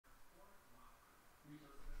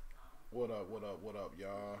What up, y'all? You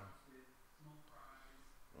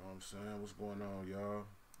know what I'm saying? What's going on, y'all?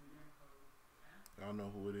 Y'all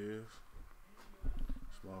know who it is.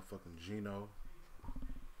 It's motherfucking Gino,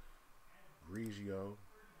 Grigio.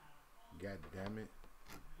 God damn it.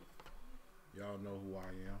 Y'all know who I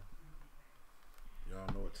am.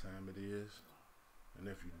 Y'all know what time it is. And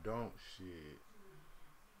if you don't, shit,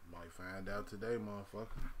 you might find out today,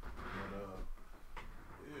 motherfucker. But,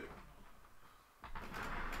 yeah.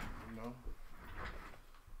 You know,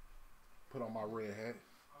 put on my red hat.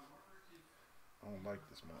 I don't like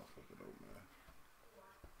this motherfucker though, man.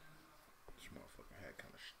 This motherfucking hat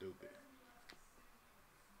kind of stupid.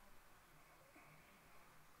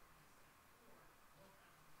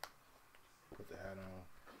 Put the hat on.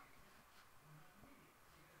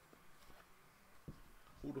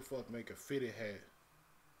 Who the fuck make a fitted hat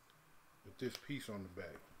with this piece on the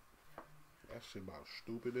back? That shit about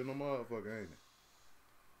stupid in a motherfucker, ain't it?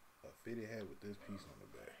 A fitted hat with this piece on the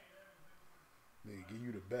back. Nigga, give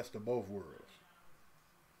you the best of both worlds.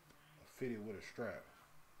 A fitted with a strap.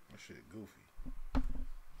 That shit goofy. The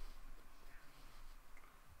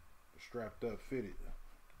strapped up fitted.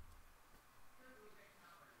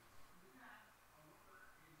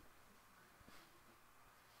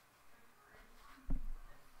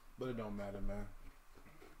 But it don't matter, man.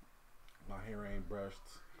 My hair ain't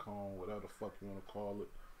brushed, comb, whatever the fuck you want to call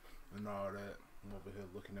it, and all that. I'm over here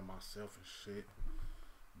looking at myself and shit.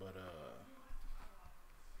 But,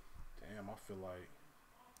 damn, I feel like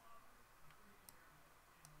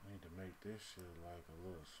I need to make this shit like a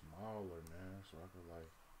little smaller, man, so I can like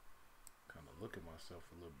kind of look at myself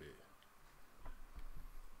a little bit.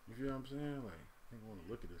 You feel what I'm saying? Like, I want to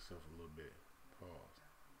look at yourself a little bit. Pause.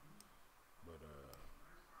 But,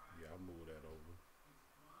 yeah, I'll move that over.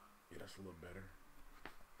 Yeah, that's a little better.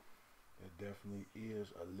 That definitely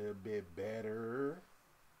is a little bit better.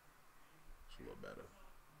 It's a little better.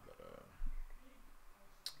 But,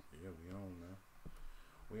 yeah, we on, man.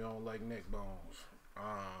 We on like neck bones.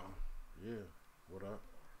 Yeah. What up?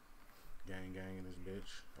 Gang in this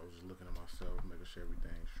bitch. I was just looking at myself, making sure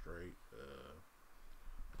everything's straight.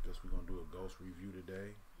 Guess we're gonna do a ghost review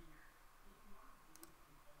today.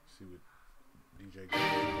 See what DJ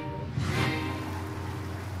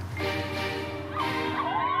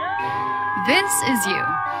This is you.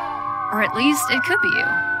 Or at least it could be you.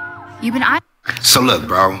 You've been So look,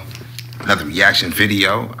 bro. Another reaction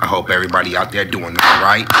video. I hope everybody out there doing all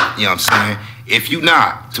right. You know what I'm saying? If you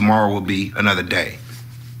not, tomorrow will be another day.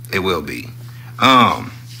 It will be.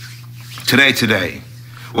 Today.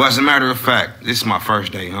 Well, as a matter of fact, this is my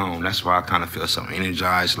first day home. That's why I kind of feel so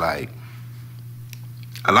energized. Like,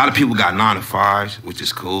 a lot of people got 9 to 5s, which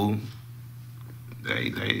is cool.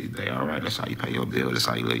 They all right. That's how you pay your bill. That's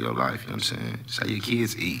how you live your life. You know what I'm saying? That's how your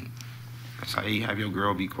kids eat. That's how you have your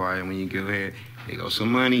girl be quiet when you give her, here goes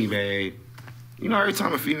some money, babe. You know, every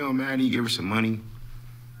time a female mad, you give her some money.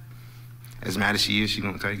 As mad as she is, she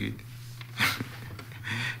gonna take it.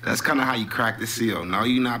 That's kind of how you crack the seal. No,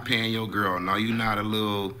 you not paying your girl. No, you not a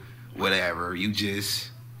little whatever. You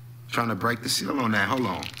just trying to break the seal on that. Hold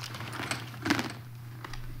on.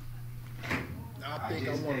 I think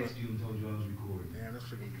I want to. You and told you I was recording. Damn, that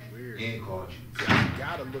shit gonna be weird. And called you. I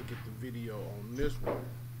gotta look at the video on this one.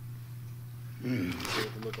 So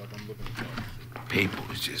it look like I'm looking at that shit. People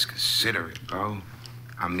is just considerate, bro.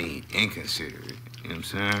 I mean, inconsiderate. You know what I'm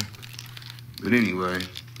saying? But anyway,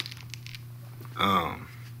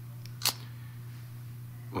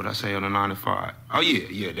 what I say on the 9 to 5? Oh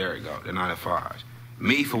yeah, there we go. The 9 to 5s.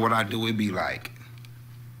 Me, for what I do, it be like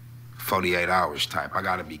 48 hours type. I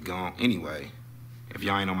gotta be gone anyway. If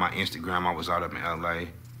y'all ain't on my Instagram, I was out up in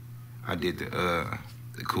LA. I did the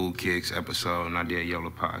Cool Kicks episode, and I did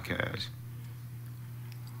YOLO podcast.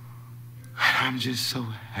 I'm just so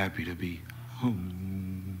happy to be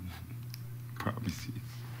home. Promise you.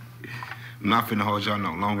 I'm not finna hold y'all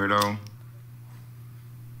no longer though.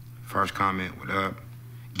 First comment, what up?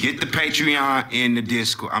 Get the Patreon in the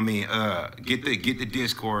Discord. Get the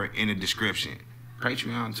Discord in the description.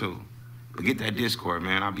 Patreon too. But get that Discord,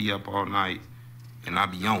 man. I'll be up all night and I'll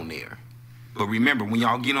be on there. But remember, when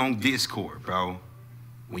y'all get on Discord, bro,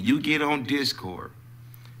 when you get on Discord,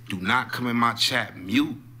 do not come in my chat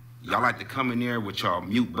mute. Y'all like to come in there with y'all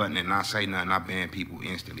mute button and not say nothing. I ban people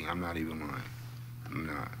instantly. I'm not even lying. I'm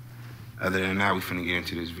not. Other than that, we finna get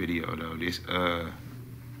into this video though.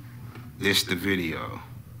 This the video.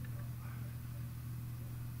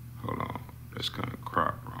 Hold on. That's kind of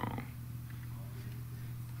cropped wrong.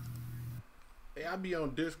 Hey, I be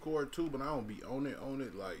on Discord too, but I don't be on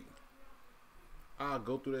it. Like, I'll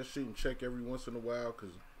go through that shit and check every once in a while,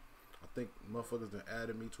 cause I think motherfuckers done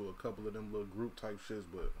added me to a couple of them little group type shits,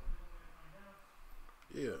 but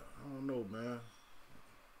Yeah, I don't know, man.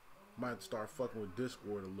 Might start fucking with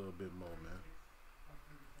Discord a little bit more, man.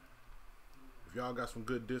 If y'all got some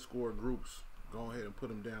good Discord groups, go ahead and put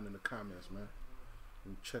them down in the comments, man.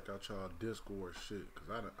 And check out y'all Discord shit, cause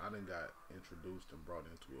I done got introduced and brought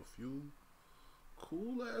into a few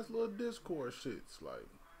cool ass little Discord shits. Like,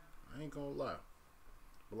 I ain't gonna lie.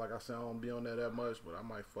 But like I said, I don't be on there that much, but I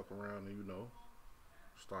might fuck around and, you know,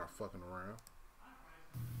 start fucking around.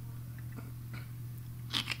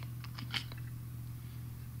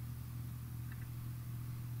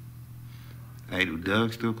 Hey, do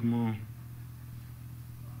Doug still come on?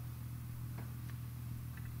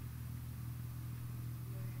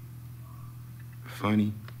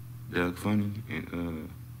 Funny, Doug Funny, and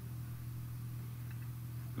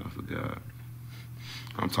I forgot.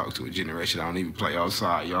 I'm talking to a generation I don't even play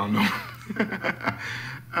outside. Y'all know. I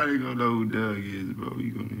ain't gonna know who Doug is, bro.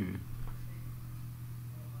 You gonna hear?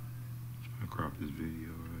 Trying to crop this video,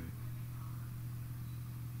 right?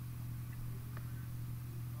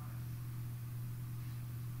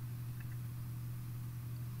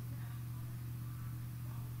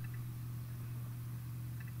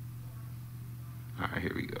 All right,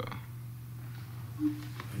 here we go.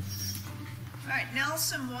 All right,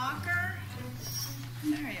 Nelson Walker.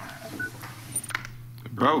 There you are.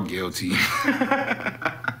 Bro, guilty.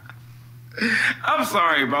 I'm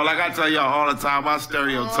sorry, bro. Like I tell y'all all the time, my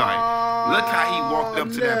stereotype. Look how he walked up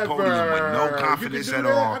to that podium with no confidence at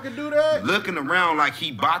all. I can do that. Looking around like he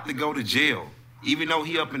about to go to jail, even though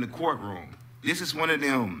he up in the courtroom. This is one of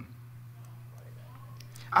them.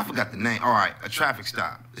 I forgot the name. All right, a traffic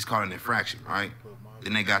stop. It's called an infraction, right?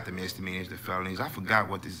 Then they got the misdemeanors, the felonies. I forgot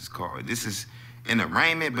what this is called. This is an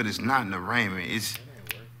arraignment, but it's not an arraignment. It's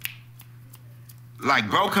like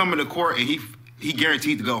bro coming to court and he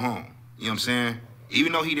guaranteed to go home. You know what I'm saying?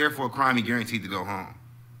 Even though he there for a crime, he guaranteed to go home.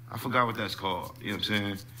 I forgot what that's called. You know what I'm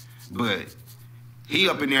saying? But he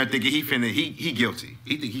up in there thinking he guilty.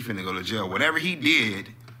 He think he finna go to jail. Whatever he did,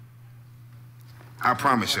 I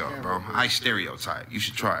promise y'all, bro. I stereotype. You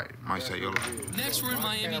should try it. Might say your life. Next, we're in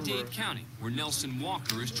Miami-Dade County, where Nelson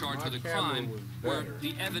Walker is charged with a crime where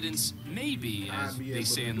the evidence may be, as they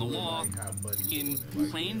say in the law, in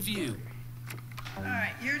plain view. All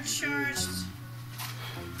right, you're charged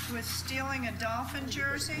with stealing a Dolphin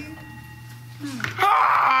jersey.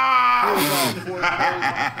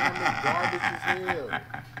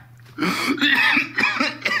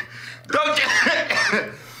 Don't you?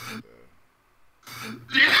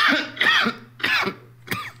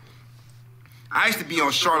 I used to be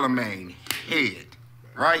on Charlemagne Head,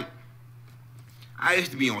 right? I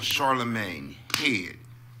used to be on Charlemagne Head.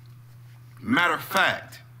 Matter of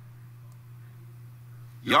fact,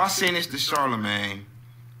 y'all send this to Charlemagne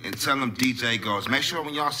and tell him DJ Ghost. Make sure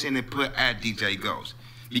when y'all send it, put at DJ Ghost.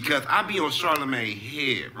 Because I be on Charlemagne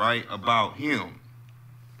Head, right, about him.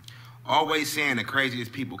 Always saying the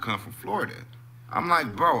craziest people come from Florida. I'm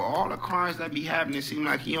like, bro, all the crimes that be happening seem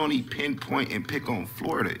like he only pinpoint and pick on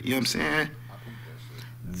Florida. You know what I'm saying?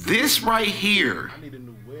 This right here I need a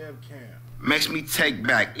new webcam. makes me take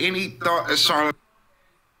back any thought of Charlemagne.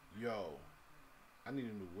 Yo, I need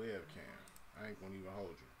a new webcam. I ain't gonna even hold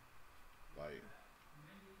you. Like,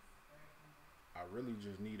 I really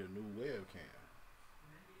just need a new webcam.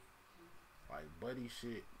 Like, buddy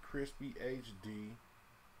shit, crispy HD.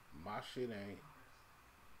 My shit ain't.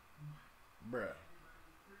 Bruh.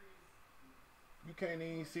 You can't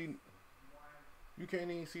even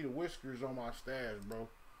see the whiskers on my stash, bro.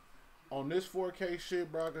 On this 4K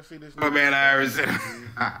shit, bro, I can see this. My man, Iris.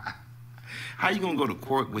 How you gonna go to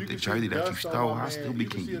court with the jersey that you stole? How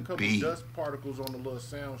stupid can you be? Dust particles on the little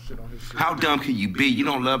sound shit on his shit. How dumb can you be? You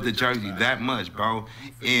don't love the jersey that much, bro.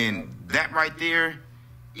 And that right there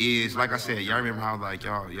is, like I said, y'all remember how like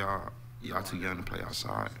y'all too young to play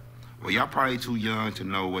outside? Well, y'all probably too young to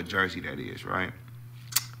know what jersey that is, right?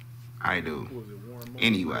 I do.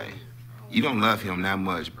 Anyway, you don't love him that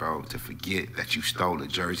much, bro, to forget that you stole a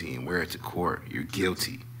jersey and wear it to court. You're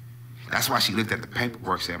guilty. That's why she looked at the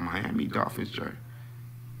paperwork, said Miami Dolphins jersey.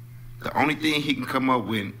 The only thing he can come up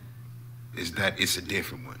with is that it's a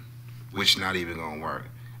different one, which not even gonna work.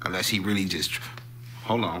 Unless he really just,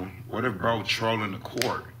 hold on, what if bro trolling the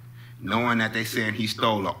court, knowing that they saying he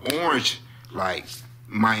stole an orange, like,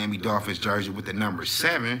 Miami Dolphins jersey with the number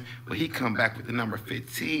 7, but he come back with the number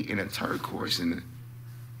 15 in a turquoise. And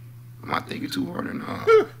am I thinking too hard or not?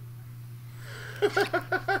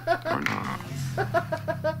 Or not?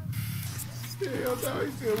 Hell no,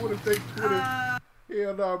 he said, what if they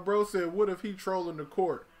hell no, bro said, what if he trolling the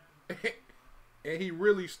court and he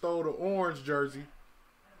really stole the orange jersey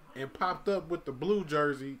and popped up with the blue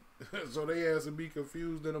jersey so they has to be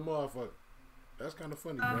confused in a motherfucker. That's kind of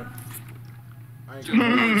funny, bro.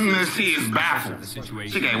 She is baffled.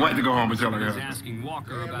 She can't wait to go home and tell her. He's asking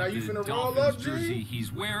Walker Damn, now about you the finna roll Dolphins up, G? jersey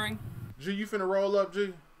he's wearing. G, you finna roll up,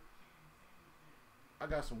 G? I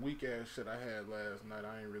got some weak ass shit I had last night.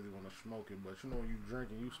 I ain't really want to smoke it, but you know when you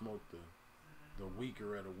drinking, you smoke the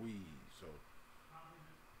weaker of the weed. So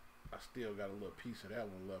I still got a little piece of that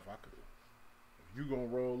one left. I could. If you gonna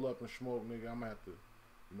roll up and smoke, nigga, I'm gonna have to.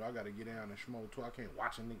 You know, I gotta get down and smoke too. I can't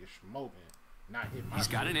watch a nigga smoking, not hit my. He's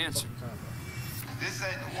got an answer. This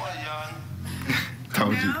ain't the one, y'all.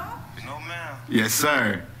 Told you. No, ma'am. Yes,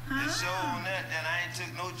 sir. It show on that I ain't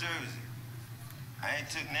took no jersey. I ain't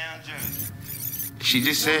took now jersey. She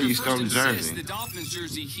just said you stole the Insists jersey. the Dolphins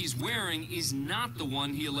jersey he's wearing is not the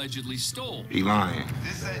one he allegedly stole. He lying.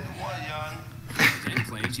 This ain't the one, y'all. Then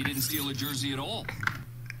claims he didn't steal a jersey at all.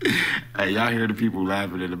 Hey, y'all hear the people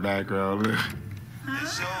laughing in the background? It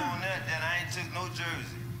show on that I ain't took no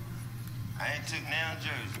jersey. I ain't took now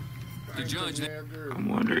jersey. The judge. I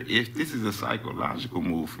wonder if this is a psychological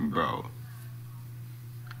move from bro.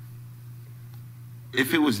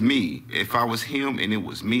 If it was me, if I was him and it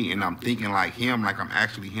was me and I'm thinking like him, like I'm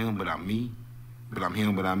actually him, but I'm me, but I'm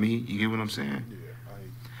him, but I'm me, you get what I'm saying? Yeah,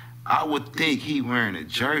 I would think he wearing a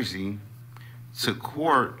jersey to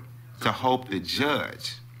court to hope the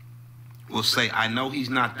judge will say, I know he's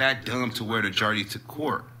not that dumb to wear the jersey to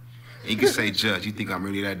court. And you can say, Judge, you think I'm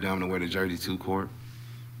really that dumb to wear the jersey to court?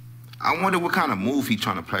 I wonder what kind of move he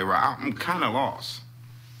trying to play right. I'm kind of lost.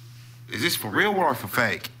 Is this for real or for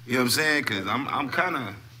fake? You know what I'm saying? Because I'm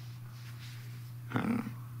kind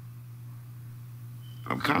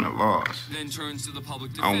of lost Then turns to the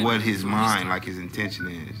public defender on what his for mind, time. like his intention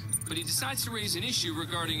is. But he decides to raise an issue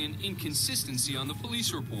regarding an inconsistency on the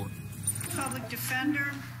police report. Public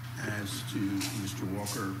defender, As to Mr.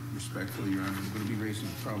 Walker, respectfully, Your Honor, I'm going to be raising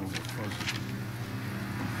a probable cause.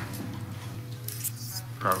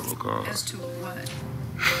 Probable cause. as to what?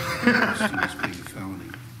 This being a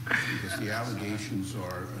felony. Because the allegations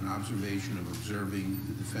are an observation of observing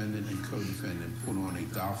the defendant and co-defendant put on a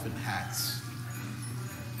dolphin hats.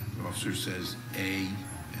 The officer says A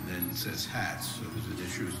and then says hats. So there's an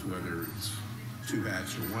issue as to whether it's two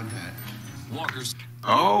hats or one hat. Walker's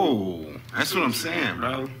Oh, that's what I'm saying,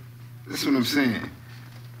 bro. That's what I'm saying.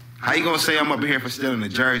 How you gonna say I'm up here for stealing a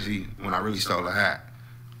jersey when I really stole a hat?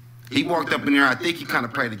 He walked up in there, I think he kind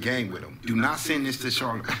of played a game with him. Do not send this to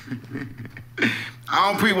Charlotte. I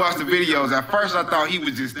don't pre-watch the videos. At first I thought he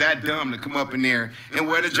was just that dumb to come up in there and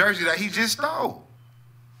wear the jersey that he just stole.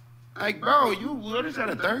 Like, bro, you what is that,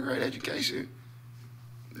 a third grade education?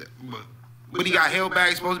 But he got held back.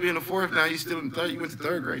 He's supposed to be in the fourth. Now he's still in the third. You went to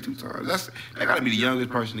third grade 2 times. That got to be the youngest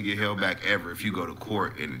person to get held back ever if you go to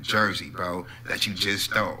court in a jersey, bro, that you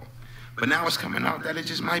just stole. But now it's coming out that it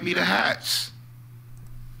just might be the hats.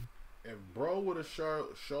 If bro would have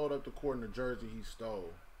showed up to court in the jersey he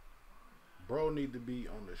stole, bro need to be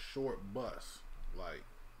on the short bus, like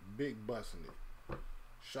big bussing it.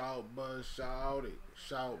 Shout, buzz, shout it.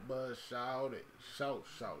 Shout, buzz, shout it. Shout,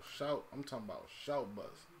 shout, shout. I'm talking about shout,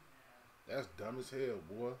 buzz. That's dumb as hell,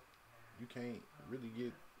 boy. You can't really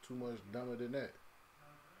get too much dumber than that.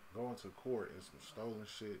 Going to court and some stolen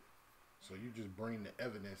shit, so you just bring the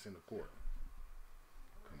evidence into court.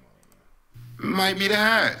 Come on, man. Might be the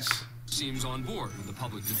hats. seems on board with the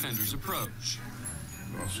public defender's approach.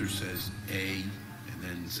 The officer says A and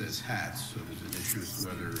then says hats. So there's an issue as to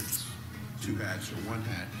whether it's two hats or one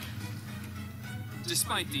hat.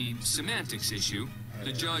 Despite the semantics issue,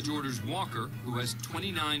 the judge orders Walker, who has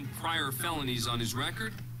 29 prior felonies on his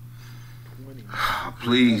record.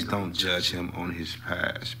 Please don't judge him on his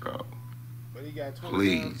past, bro. But he got 29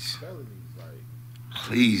 Please. felonies, like.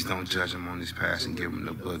 Please don't judge him on his past and give him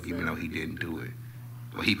the book, even though he didn't do it.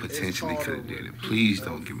 Well, he potentially could have did it. Please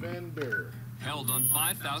don't give him. Held on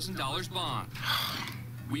 $5,000 bond.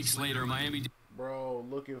 Weeks later, Miami. Bro,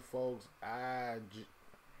 looking, folks, I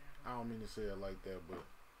don't mean to say it like that, but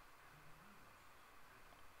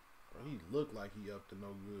bro, he looked like he up to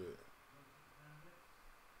no good.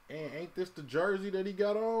 And ain't this the jersey that he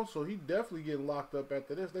got on? So he definitely getting locked up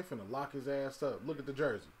after this. They finna lock his ass up. Look at the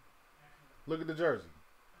jersey. Look at the jersey.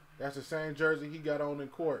 That's the same jersey he got on in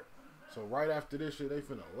court. So right after this shit, they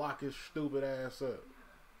finna lock his stupid ass up.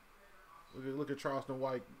 Look at Charleston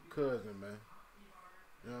White cousin, man.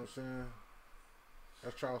 You know what I'm saying?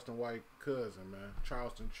 That's Charleston White cousin, man.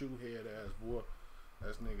 Charleston Chew head ass boy.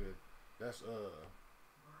 That's nigga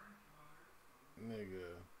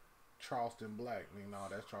Charleston Black. Nigga, no,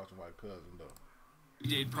 that's Charleston White cousin though.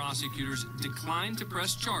 Dade prosecutors declined to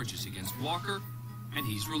press charges against Walker, and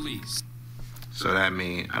he's released. So that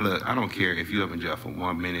means, look, I don't care if you up in jail for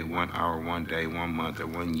 1 minute, 1 hour, 1 day, 1 month, or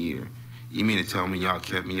 1 year. You mean to tell me y'all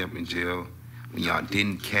kept me up in jail when y'all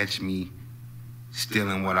didn't catch me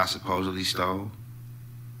stealing what I supposedly stole?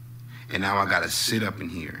 And now I gotta sit up in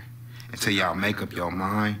here until y'all make up your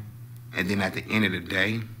mind, and then at the end of the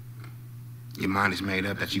day, your mind is made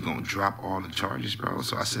up that you're gonna drop all the charges, bro.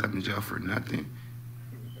 So I sit up in jail for nothing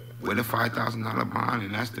with a $5,000 bond,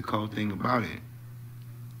 and that's the cold thing about it.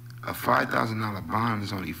 A $5,000 bond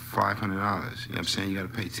is only $500. You know what I'm saying? You gotta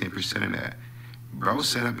pay 10% of that. Bro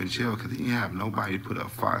set up in jail because he didn't have nobody to put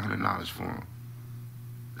up $500 for him.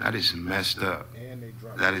 That is messed up.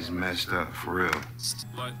 That is messed up, for real.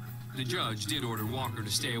 But the judge did order Walker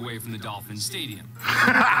to stay away from the Dolphins Stadium.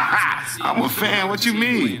 I'm a fan. What you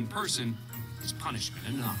mean? In person is punishment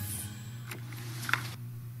enough.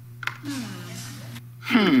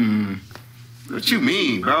 What you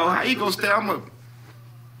mean, bro? How you gonna stay?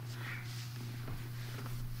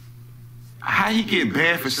 How he get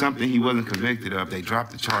banned for something he wasn't convicted of? They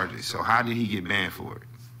dropped the charges. So how did he get banned for it?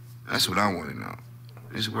 That's what I want to know.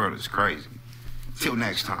 This world is crazy. Till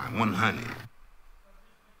next time, 100.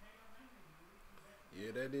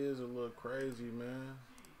 Yeah, that is a little crazy, man.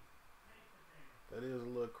 That is a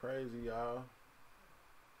little crazy, y'all.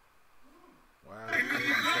 Wow.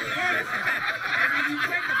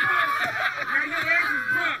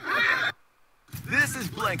 This is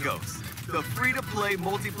Blankos, the free-to-play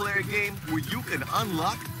multiplayer game where you can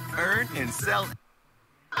unlock, earn, and sell.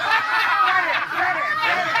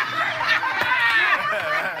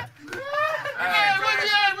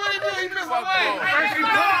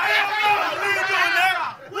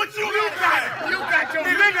 What you got? You got your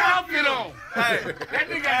big outfit on. Hey, that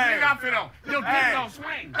nigga got big outfit on. Your dick don't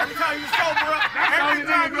swing. Every time you sober up, every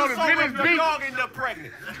time you sober up, the dog end up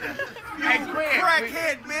pregnant. Hey,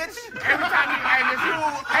 crackhead, bitch. Every time you, hey, listen.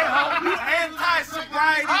 Hey, ho. You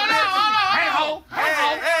anti-sobriety, bitch. Hey, ho. Hey,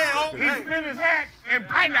 ho. He spin his hat and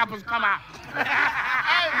pineapples come out.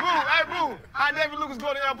 Hey, boo. How David Lucas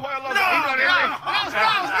go to El Pollo Loco? Stop, man.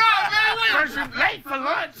 First you late for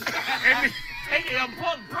lunch, and then take an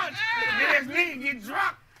important punch, and then this nigga get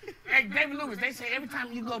drunk. Hey, David Lucas, they say every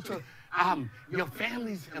time you go to your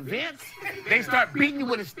family's events, they start beating you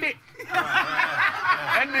with a stick.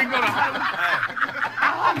 That nigga go to Harlem. I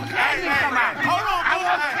want candy to come out. Hold on, I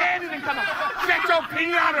want candy to come out. Shut your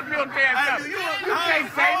pinata built ass up. You can't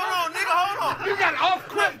say Hold on, nigga, hold on. You got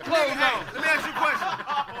off-clip clothes on. Let me ask you a question.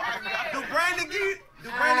 Do Brandon get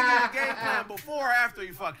a game plan before or after he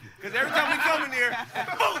fuck you? Because every time we come in here,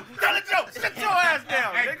 boom, tell a joke, sit your ass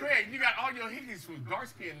down, Hey, nigga. Craig, you got all your hickeys from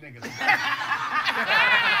dark-skinned niggas. Hey.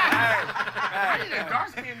 You a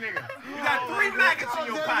dark-skinned nigga. You got 3 maggots in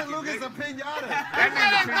your pocket, Lucas nigga. a pinata. That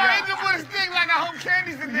nigga hit you with a stick like I hope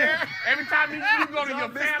candy's in there. Every time you go to your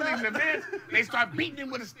family's events, they start beating him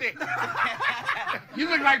with a stick. You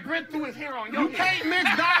look like Brent threw his hair on your You can't mix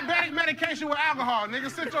diabetic medication with alcohol, nigga.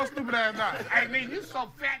 Sit your stupid ass down. Hey, nigga, you so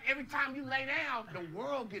fat, every time you lay down, the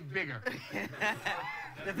world gets bigger.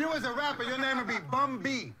 If you was a rapper, your name would be Bum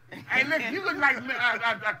B. Hey, look, you look like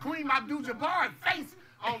Queen Abdul-Jabbar's face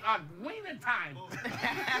on winter time.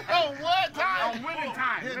 Oh, what time? On winter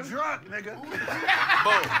time. You're drunk, nigga.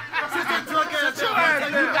 Sit your drunk ass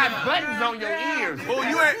down. You got buttons on your ears.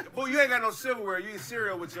 Boo, you ain't got no silverware. You eat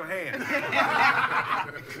cereal with your hand.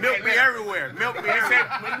 Milk me everywhere. Milk me They say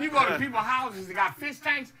everywhere. when you go to people's houses that got fish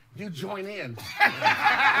tanks, you join in.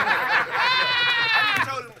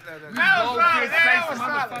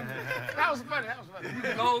 That was funny.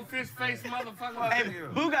 You goldfish face motherfucker. Hey,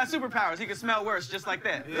 Boo got superpowers. He can smell worse, just like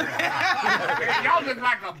that. Y'all look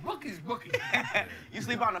like a bookie's bookie. You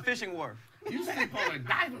sleep on a fishing wharf. You sleep on a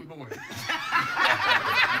diving board.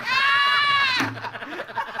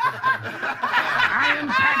 I am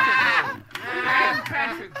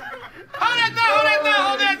Patrick. Hold that dog.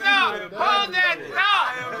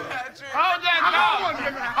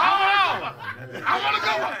 I want to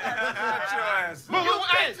go. Boo,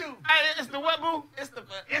 Hey, it's the what, Boo? it's the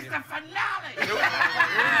finale. Here we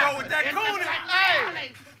go with that coonie.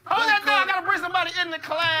 Hey, Hold that dog. I gotta bring somebody in the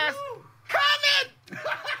class. Coming!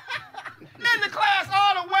 In the class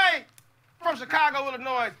all the way from Chicago,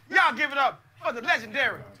 Illinois. Y'all give it up for the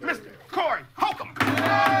legendary Mr. Corey Holcomb.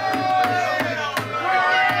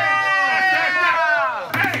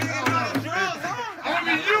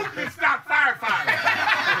 only you can stop firefighting.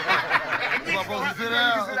 Sit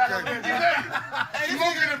down.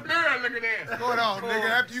 Smoking a beer, look at that. Hold on, nigga.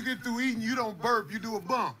 After you get through eating, you don't burp. You do a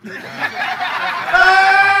bump. Hey,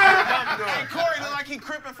 Corey look like he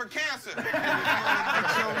crippin' for cancer. So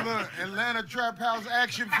look, Atlanta Trap House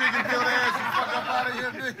action figure build ass and fuck up out of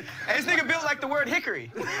here, nigga. Hey, this nigga built like the word hickory.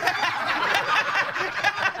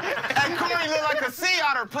 Hey, Corey look like a sea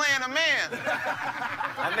otter playing a man.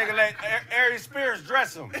 That nigga let Aries Spears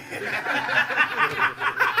dress him. This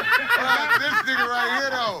nigga right here,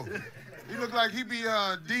 though. He look like he be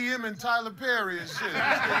DMing Tyler Perry and shit.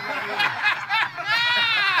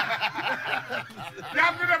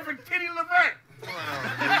 Y'all put up for Kitty Levert.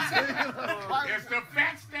 It's the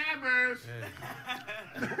Fat Stabbers.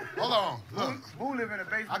 Hold on, look. Who live in the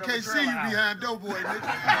basement? I can't see you behind Doughboy, nigga.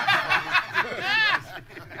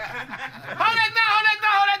 Hold that down.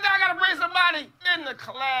 I gotta bring somebody in the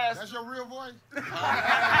class. That's your real voice? He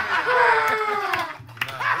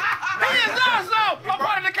is also a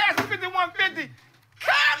part of the class of 5150.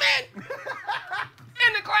 Coming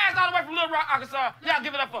in the class all the way from Little Rock, Arkansas. Y'all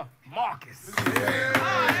give it up for Marcus.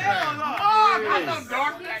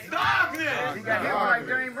 Darkness. He got hit like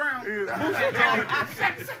James Brown.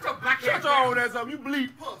 Shut your own ass up. You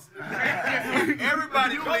bleed puss.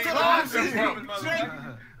 Everybody bleed puss.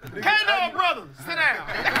 K-Dog brothers, sit down.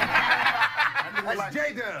 That's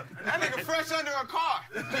J-Dub. That nigga fresh under a car.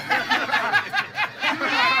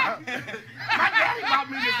 My daddy bought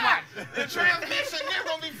me this watch. The transmission never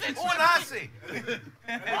gonna be fixed. What I see?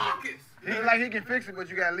 Marcus. He look like he can fix it, but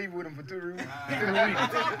you gotta leave with him for 2 weeks. I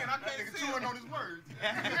can't chewing on his words.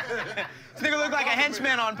 This nigga look like a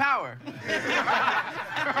henchman on Power. Oh,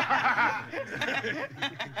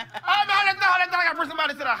 no, I gotta bring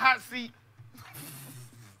somebody to the hot seat.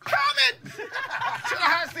 Coming to the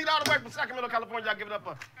hot seat all the way from Sacramento, California. Y'all give it up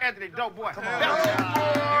for Anthony Doughboy. Come on.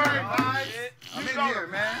 I'm in here,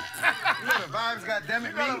 man. You know the vibes,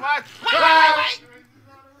 goddammit, me. Wait.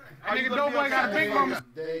 Nigga Doughboy got a big one.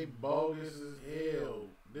 They bogus as hell.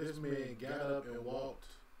 This man got up and walked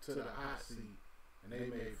to the hot seat, and they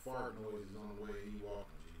made fart noises on the way he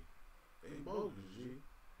walking, G. They bogus, G.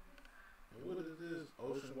 And what is this?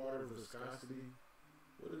 Ocean water viscosity?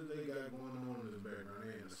 What is they got going on in this background?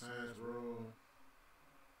 They in the science room.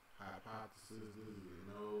 Hypothesis, you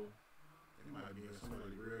know. They might be in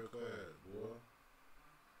somebody's real class, boy.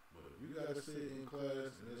 But if you gotta sit in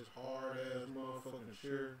class in this hard ass motherfucking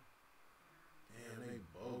chair, damn, they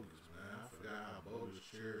bogus, man. I forgot how bogus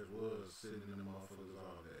chairs was sitting in the motherfuckers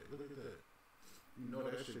all day. Look at that. You know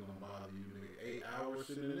that shit gonna bother you, nigga. 8 hours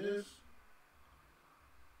sitting in this.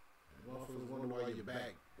 And motherfuckers wonder why your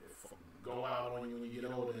back go out on you when you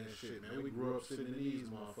get older and shit, man. We grew up sitting in these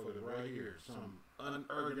motherfuckers right here. Something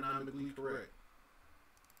unergonomically correct.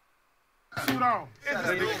 Shoot on.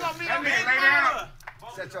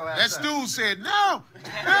 That stool said no.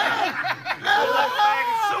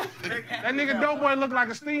 That nigga Doughboy look like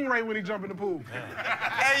a stingray when he jump in the pool.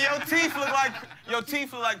 Hey, your teeth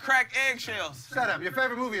look like cracked eggshells. Shut up. Your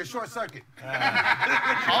favorite movie is Short Circuit.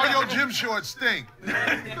 All your gym shorts stink.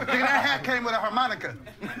 Nigga, that hat came with a harmonica.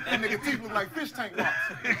 That nigga teeth look like fish tank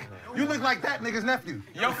rocks. You look like that nigga's nephew.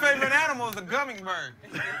 Your favorite animal is a hummingbird.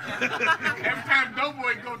 Every time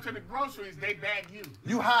Doughboy go to the groceries, they bag you.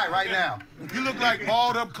 You high right now. You look like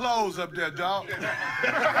balled up clothes up there, dog.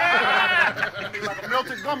 Like a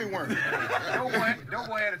melted gummy worm.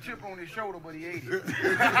 Doughboy had a chip on his shoulder, but he ate it.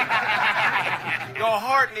 Your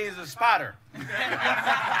heart needs a spotter.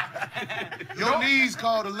 Your knees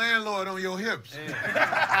call the landlord on your hips.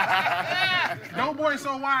 Doughboy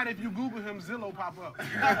so wide, if you Google him, Zillow pop up.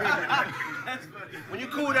 When you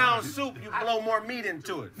cool down soup, you blow more meat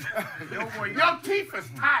into it. Doughboy, your teeth is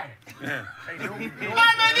tired. Yeah. Hey, All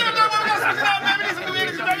right, man, give it up,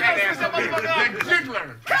 the jiggler.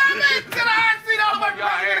 Come in to the hot seat all the way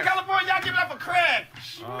from California. Y'all give it up for Craig.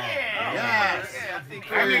 Yes.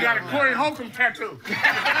 That nigga got a Corey Holcomb tattoo.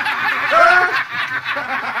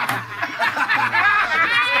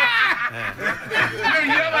 You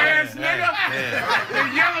yellow ass nigga. The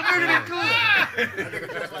yellow nigga that cool.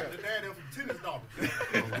 That's like the dad from Tennis Dog.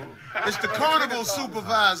 It's the carnival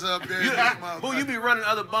supervisor up there. Who you be running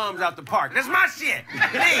other bums out the park? That's my shit.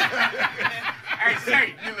 Hey,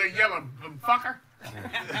 say, you little yellow fucker.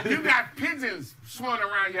 You got pigeons swimming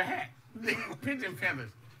around your hat. Pigeon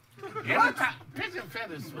feathers. Every time, pigeon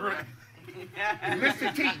feathers.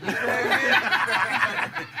 Mr. T.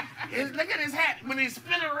 Look at his hat. When he's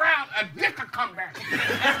spinning around, a dick will come back. Spin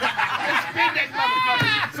that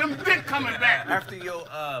motherfucker. Some dick coming back. After your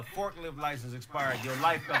forklift license expired, your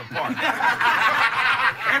life fell apart.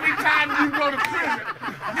 Every time you go to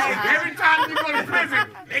prison,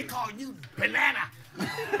 they call you banana.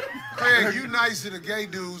 Craig, you nice to the gay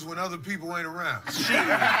dudes when other people ain't around.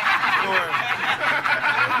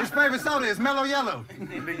 His favorite soda is Mellow Yellow.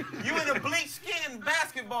 You in a bleach skin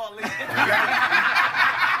basketball league.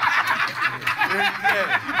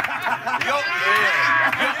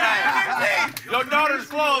 Your daughter's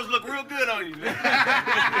clothes look real good on you.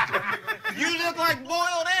 You look like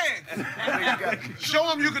boiled eggs. Show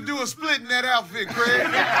them you can do a split in that outfit, Craig.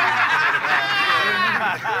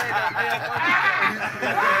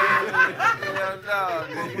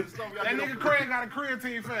 That nigga Craig got a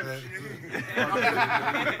creatine fetish.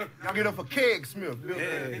 Y'all get up for Keg Smith.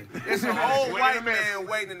 It's an old white man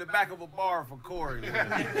waiting in the back of a bar for Corey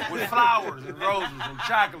with flowers and roses and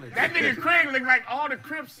chocolate. That nigga Craig look like all the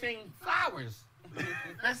Crips sing flowers.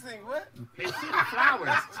 Let's sing what? They sing flowers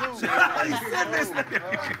too. That's the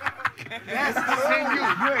thing you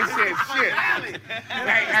ain't said shit.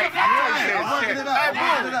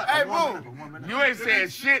 Hey, boo. You ain't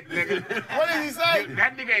said shit, nigga. What did he say?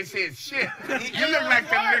 That nigga ain't said shit. You look like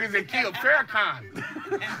them niggas that killed Farrakhan.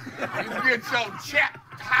 You get your chap,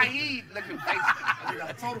 Taid looking face. You got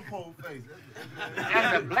a totem pole face.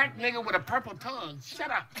 That's a black nigga with a purple tongue.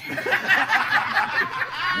 Shut up. You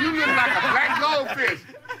look like a black goldfish.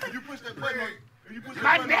 Can you push that button?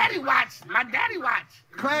 My daddy watched.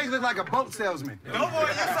 Craig look like a boat salesman. Doughboy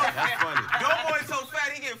is so fat. Doughboy's so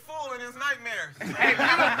fat he get full in his nightmares. Hey,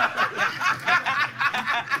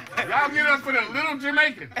 y'all get up for the little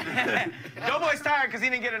Jamaican. Doughboy's tired because he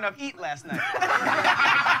didn't get enough eat last night.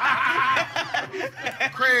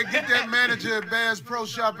 Craig, get that manager at Bass Pro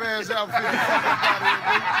Shop ass outfit.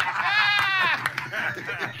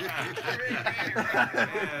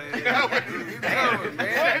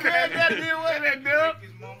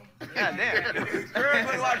 God damn. Craig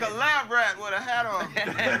look like a lab rat with a hat on.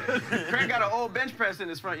 Craig got an old bench press in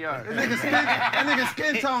his front yard. That nigga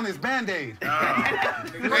skin tone is Band-Aid.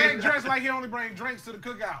 Craig dressed like he only bring drinks to the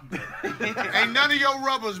cookout. Ain't none of your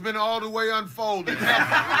rubbers been all the way unfolded. All right,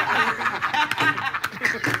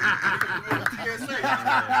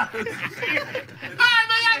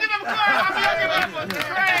 man, y'all give him a call. Y'all give him a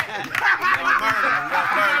Craig.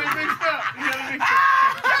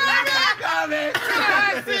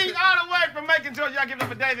 I see all the way from Macon, Georgia. Y'all give it up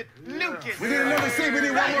for David Lucas. We need another seat. We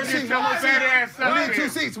need one more seat. One more seat. We need 2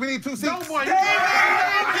 seats. We need 2 seats. No boy,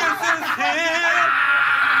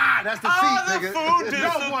 that's the seat, nigga.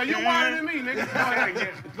 No, boy, you whiter than me, nigga.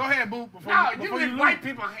 Go ahead, boo. No, you get white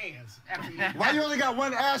people hands. Why you only got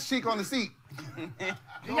one ass cheek on the seat?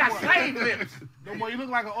 You got slave lips. No, boy, you look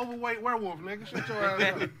like an overweight werewolf, nigga. Shut your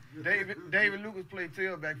ass up. David Lucas played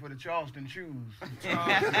tailback for the Charleston Shoes. This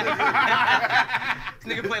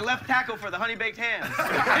nigga play left tackle for the Honey Baked Hams.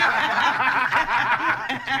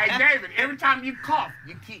 Hey, David, every time you cough,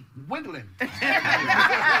 you keep wiggling.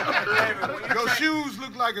 Your shoes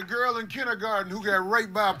look like a girl in kindergarten who got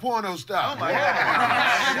raped by a porno star. Oh, my God.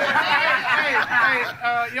 Hey,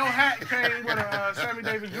 your hat came with a Sammy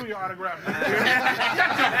Davis Jr. autograph. Shut your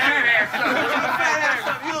fat ass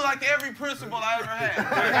up. You look like every principal I ever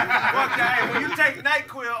had. Hey, when you take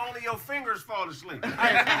NyQuil, only your fingers fall asleep.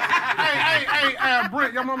 Hey,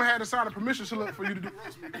 Brent, your mama had to sign a permission slip for you to do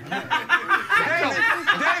roast me. David,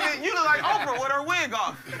 you look like Oprah with her wig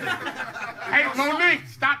off. Hey, Monique,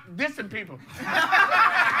 stop dissing people.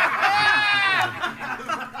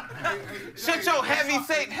 Shut your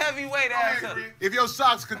heavyweight ass up. If your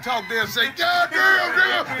socks could talk, they'll say, God damn,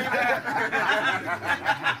 girl.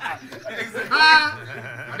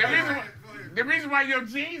 The reason why your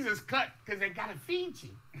jeans is cut, because they gotta feed you.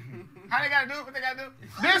 How they gotta do it? What they gotta do?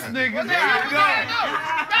 This nigga. You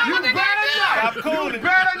better Stop cooling. You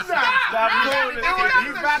better not. Stop cooling. You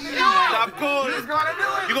got to do it. Stop cooling. He's gonna do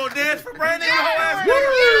it. You gonna dance for Brandon, you whole ass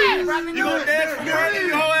nigga? You gonna dance for Brandon,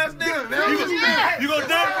 you whole ass nigga? You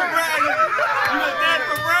gonna dance for Brandon? You gonna dance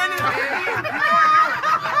for Brandon?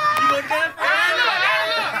 You gonna dance for Brandon?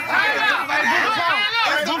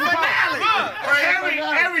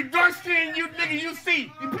 Every dark skin you nigga you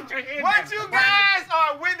see, you put your hand What down. you guys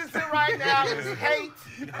are witnessing right now is hate.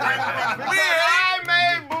 I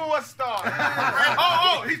made Boo a star.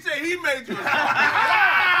 Oh, he said he made you a star.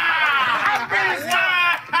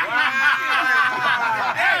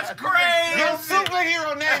 That's crazy. Your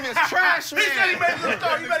superhero name is Trash Man. He said he made you a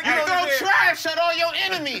star. You better You get throw over there. trash at all your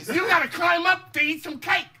enemies. You gotta climb up to eat some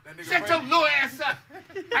cake. Shut your little ass up.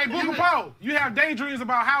 Hey, Booker Poe, you have daydreams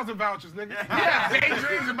about housing vouchers, nigga. Yeah,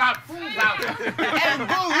 daydreams about food vouchers. And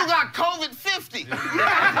Boo, you got COVID-50. Hold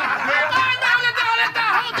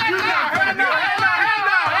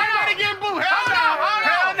everybody get Boo. Hold on.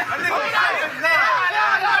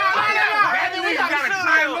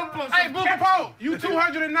 Hey, Booker Poe, you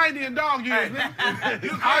 290 in dog years,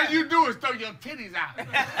 nigga. All you do is throw your titties out.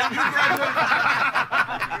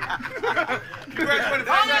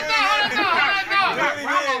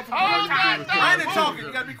 Brandon talking,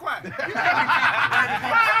 you gotta be quiet.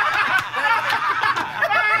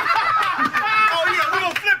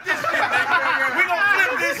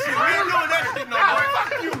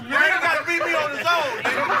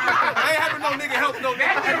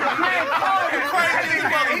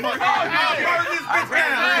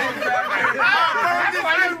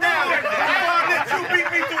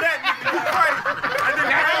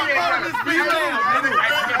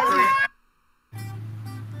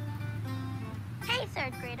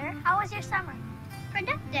 third grader. How was your summer?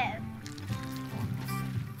 Productive.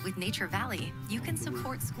 With Nature Valley, you can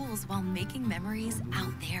support schools while making memories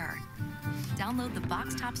out there. Download the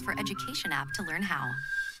Box Tops for Education app to learn how.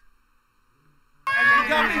 You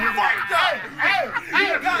got me fucked up.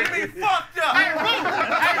 You got me fucked up. Hey,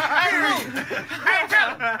 Ruth. Hey, tell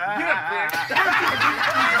him. Get up there.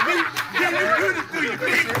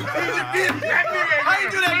 How you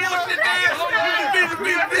do that bullshit dance? He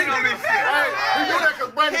do that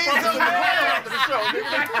because Brandon fucked up the ground after the show,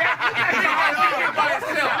 nigga.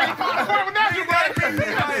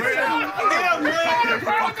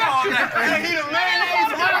 He the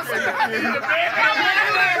mayonnaise monster.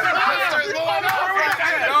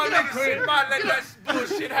 Let that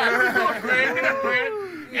bullshit happen.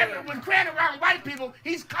 When Craig around white people,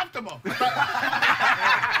 he's comfortable.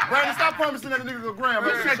 Brandon, stop promising that nigga go grab.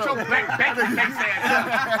 Shut your black face ass.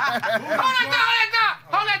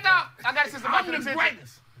 Hold that dog. I got to send some money to the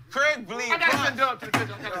greatest. Craig bleed. I got to send Dub to the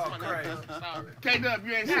picture. K-Dub,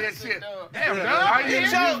 you ain't see that shit. Damn, Dub.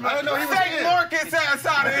 I know he was fake Marcus ass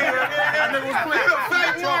out of here. That nigga was playing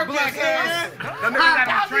fake Marcus ass. That nigga got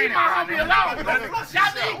no training. Y'all leave my homie alone.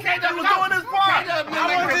 Y'all leave K-Dub alone. Doing his part. K-Dub, you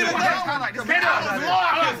like the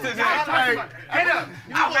K-Dub,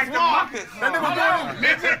 I was Marcus. That nigga was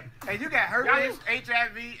doing Hey, you got herpes,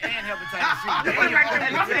 HIV, and hepatitis C.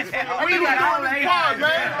 You got all the parts,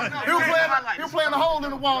 man. He was playing the hole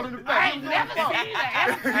in the wall in the back. I ain't never seen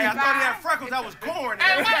that. Hey, I thought he had freckles. That was corn.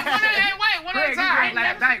 Hey, wait, one at a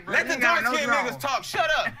time. Let the dark-skinned niggas talk. Shut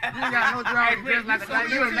up. You ain't got no drawers. Just like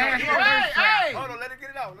a you a man. Hey, hold on, let him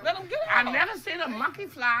get it out. Let him get it out. I never seen a monkey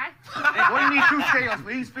fly. What do you need 2 scales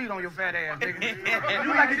for each feet on your fat ass, nigga?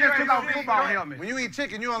 You like you just took off a football helmet. When you eat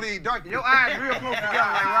chicken, you only eat dark. Your eyes real close together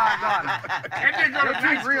like Rob Garner. Your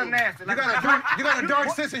teeth real nasty. You got a dark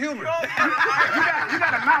sense of humor. You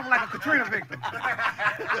got a mouth like a Katrina victim.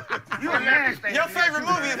 You a nasty. Your favorite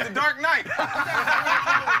movie is The Dark Knight.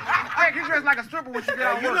 Hey, you dress like a stripper when you get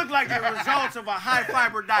out. You look like the results of a high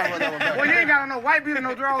fiber diet. Well, you ain't got no white beater,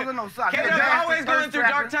 no drawers, and no socks. You're always going through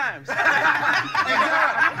dark times. Hey,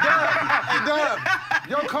 Dub,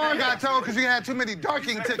 your car got towed because you had too many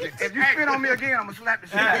darking tickets. If you spit on me again, I'm gonna slap the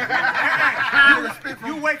shit out of you.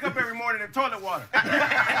 You wake up every morning in toilet water.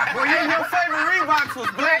 Well, your favorite Reeboks was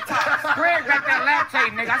black tops. Craig got that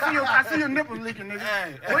lactate, nigga. I see your nipples leaking, nigga.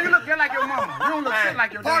 Well, you look just like your mama. You don't look shit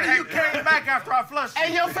like your Part dad. of you came back after I flushed you.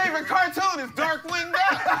 And your favorite cartoon is Darkwing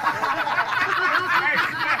Duck.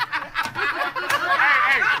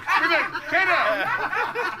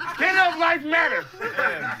 K-Dub life matters.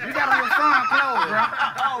 You got on your son clothes, bro.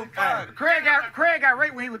 Oh, fuck. Craig got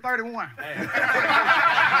raped when he was 31. Boy, you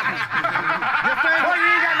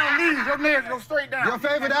ain't got no knees. Your legs go straight down. Your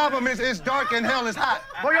favorite album is Dark and Hell is Hot.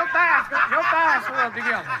 Boy, your thighs scrub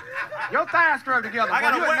together. Your thighs scrub together. I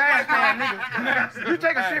got Boy, a you wet nasty wipe. ass nigga. You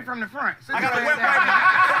take a shit from the front. I got a wet wipe.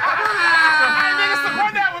 Hey, nigga,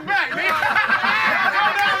 support that one back, nigga.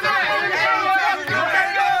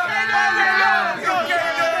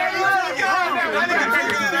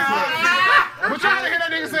 We're trying to hear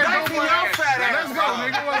that nigga say, let's go,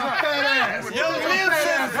 nigga. What's up? Fat ass. Yo,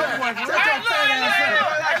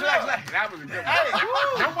 That was a good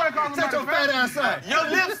one. Set your fat ass up. Your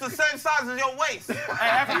lips the same size as your waist. Hey,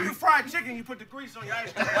 after you fry chicken, you put the grease on your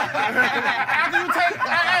ice cream. After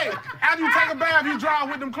you take a bath, you dry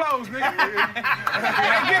with them clothes, nigga.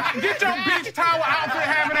 Hey, get your beach towel outfit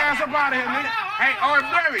having ass up out of here, nigga. Hey, or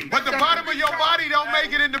Barry. But the bottom of your body don't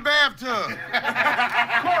make it in the bathtub.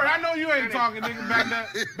 Corey, I know you ain't talking, nigga.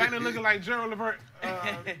 Back there looking like Gerald Levert.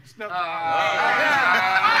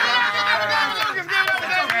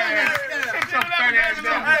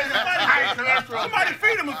 Somebody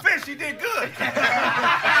feed him a fish. He did good.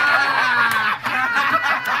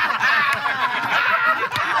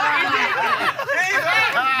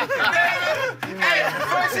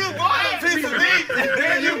 First you bought a piece of meat,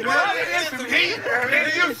 then you bought it in some heat, then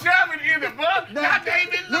you shove it in the book. Now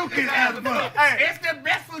David Lucas has a book. Hey. It's the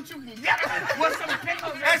best food you can get with some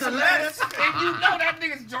pickles And some lettuce. And you know that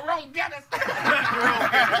nigga's Jerome Gettis.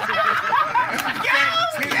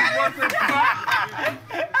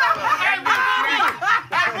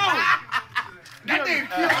 That nigga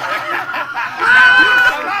cute.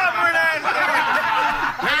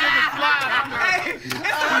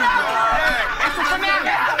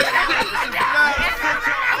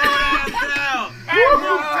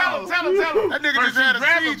 Tell him. That nigga just had a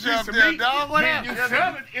siege up there, dog. What Man, you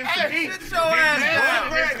shove it in some heat. Sit your ass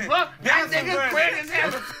down. That nigga Fred is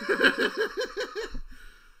having.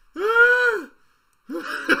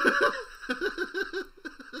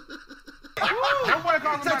 Don't work on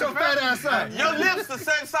Shut your fat ass up. Your lips the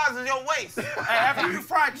same size as your waist. Hey, after you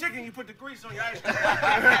fry chicken, you put the grease on your ice cream.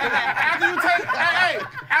 After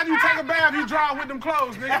you take a bath, you draw with them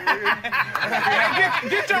clothes, nigga. Hey,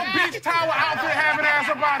 get your beach towel outfit having ass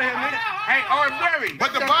up out of here, nigga. Hey, or Barry.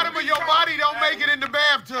 But the bottom of your body don't make it in the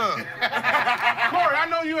bathtub. Corey, I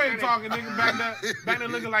know you ain't talking, nigga, back there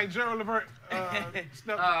looking like Gerald Levert.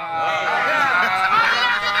 Stuff.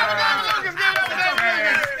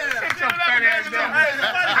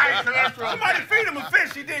 Somebody feed him a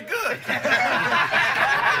fish. He did good.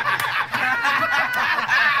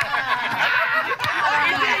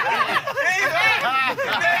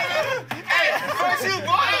 First you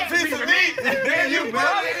bought a piece of meat, then you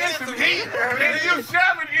bought it in some heat, Then you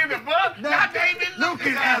shove it in the book. Now David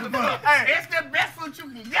Lucas has a book. It's the best food you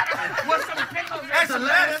can get with some pickles and some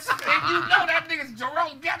lettuce. And you know that nigga's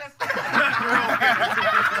Jerome Gettis.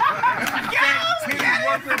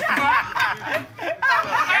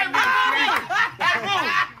 Hey, Boo!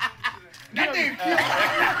 That nigga cute.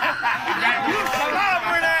 You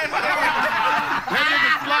celebrity ass. That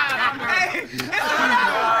nigga fly.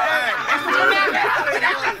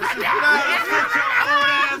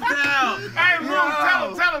 Hey, Boo,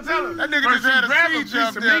 tell him. That nigga just had a siege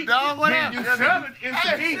up there, dog. What Then you shove it in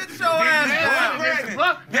some heat. Sit your ass down.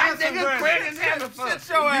 That nigga quit his hand. Sit your ass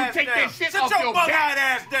down. You take that shit Sit off your your bug-eyed back.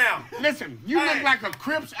 ass down. Listen, you look like a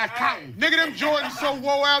Crips accountant. Nigga, them Jordans so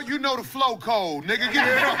woe out, you know the flow code. Nigga, get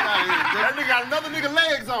the fuck out of here. That nigga got another nigga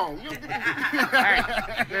legs on.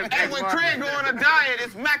 Hey, when Craig go on a diet,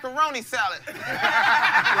 it's macaroni salad.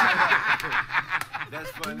 That's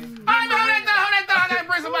funny. Hold that thought. I gotta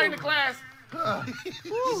bring somebody into class.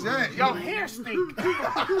 Your hair stink.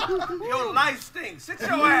 Your life stinks. Sit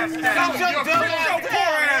your ass down. Sit your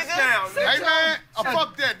poor ass down. Hey, man,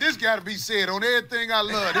 fuck that. This gotta be said on everything I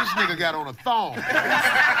love. This nigga got on a thong.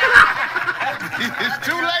 It's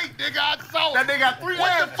too late, nigga. I saw it. That nigga got 3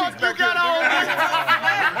 What ass the fuck cheeks you got on, nigga?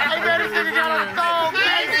 Hey, man, this nigga got on a thong,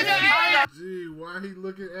 man. Gee, why he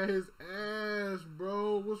looking at his ass,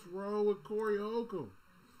 bro? What's wrong with Corey Holcomb?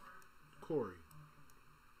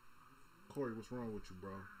 Corey, what's wrong with you,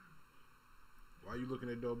 bro? Why you looking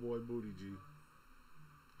at Doughboy booty, G?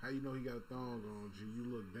 How you know he got a thong on, G? You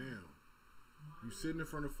look down. You sitting in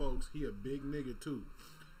front of folks. He a big nigga too,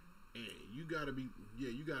 and you gotta be,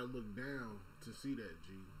 you gotta look down to see that,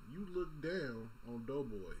 G. You look down on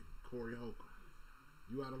Doughboy, Corey Holcomb.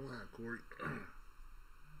 You out of line, Corey.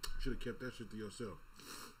 Should have kept that shit to yourself.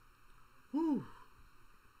 Whew.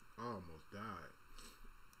 I almost died.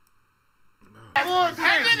 That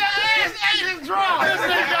nigga ass ate his draw.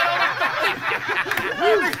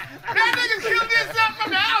 That nigga killed himself from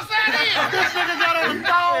the outside in. This nigga got on the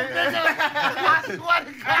thong, nigga. What the fuck?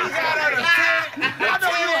 I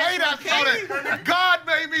know you hate that photo. God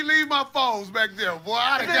made me leave my phones back there, boy.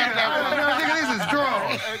 I'd have got that one. Nigga, this is draw.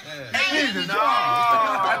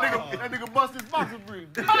 That nigga bust his boxer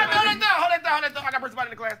briefs. Hold that thought. I gotta bring somebody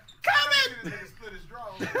in the class. Come in.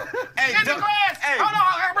 Hey, in the class. Hey. Hold on, I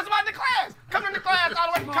gotta bring somebody in the class. Come in the class all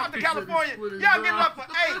the way from Compton, California. Y'all give it up for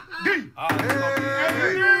AD.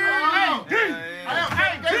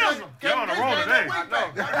 You're on the roll today.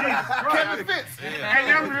 Kevin Fitz. And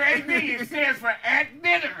number 8 it stands for at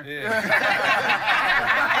dinner.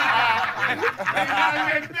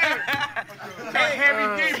 Heavy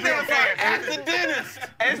D stands for at the dentist.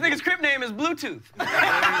 Hey, this nigga's crib name is Bluetooth.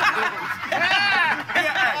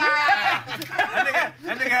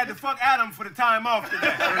 That nigga had to fuck Adam for the time off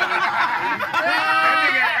today. That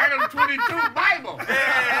nigga Adam 22 Bible.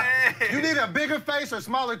 You need a bigger face or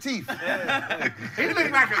smaller teeth? He look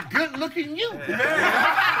like a good-looking you.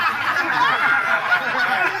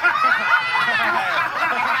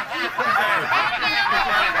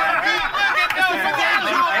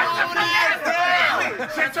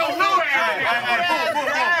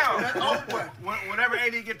 Whenever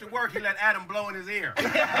AD get to work, he let Adam blow in his ear. It's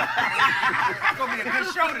gonna be a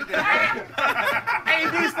good show today.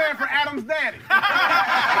 AD stand for Adam's daddy.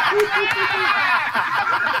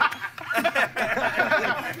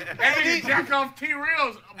 AD jack off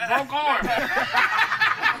T-Reel's broke arm.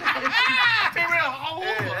 T-Reel,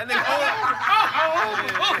 That nigga I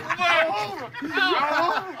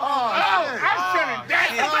shut it down.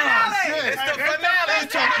 It's the finale.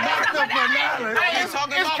 It's the finale. He's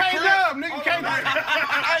talking It's about K-Dub, nigga. K-Dub.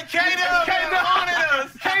 Hey, K-Dub wanted us.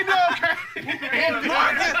 K-Dub.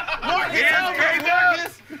 Marcus.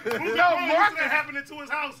 No, Marcus happening to his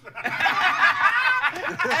house. It's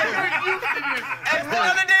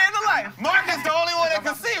another day in the life. Marcus the only one that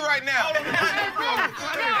can see right now.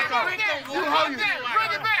 Bring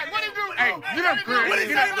it back. What he do? Hey, get up, Chris. What did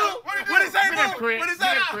he say, Lou? What did he say? say, that boo? Craig. What is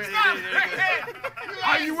Get that? Craig. Stop.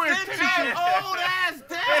 Are you wearing Sit tennis your shoes? old ass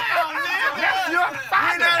down, nigga. That's your We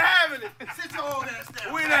father. not having it. Sit your old ass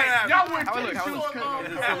down. We not having it. Y'all wear tennis shoes.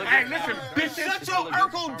 Hey, listen, bitches. Shut your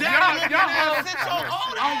Urkel down. Y'all hoes. Sit your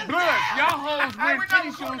old On ass blood. down. Y'all hoes wear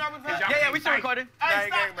tennis shoes. Yeah, we still recording. Hey,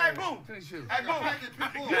 stop. Hey, boo. Tennis shoes. Hey, boo.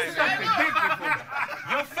 Suck the dick before.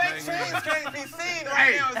 Your fake chains can't be seen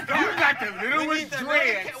Hey, right now. It's you dark. got the littlest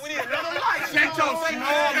dreads. We need another light. Shut your small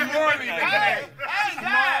Marley, nigga. Hey, Small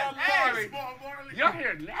guys. Marley. Hey, Your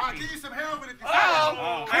hair I'll nasty. give you some help with it.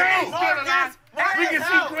 Oh, Craig's still alive. We can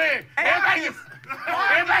see Craig. Everybody can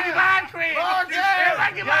buy Craig.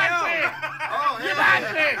 Everybody can buy Craig. Get behind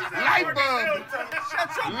Craig. Light bulb.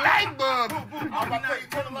 Light bulb. I'm about to tell you,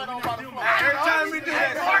 turn the light on by the floor. every time we do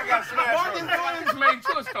that, I got smashed. Marcus Williams made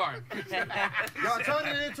you a star. Y'all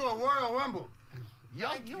turning it into a Royal Rumble. Yo,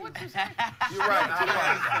 you what you say? You're right.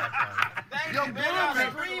 Yo, we can't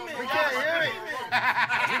hear it.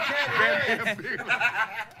 We can't hear it.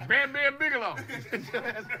 Bam Bam Bigelow.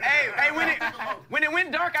 Hey, when it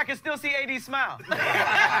went dark, I can still see AD smile. It's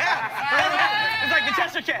like the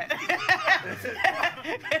Cheshire Cat.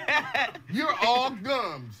 You're all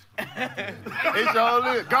gums. It's all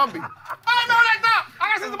it. Gumby. Oh, no, that's not. I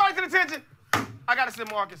gotta send somebody to the attention. I gotta send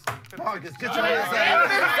Marcus. Marcus, get your ass out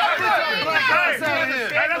of here.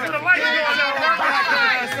 Hey, that's what the lights going out.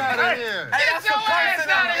 Hey, that's the person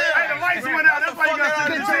out here. Hey, the lights went out. That's why you got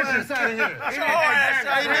to get your ass out of here.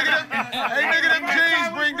 Hey, nigga, them jeans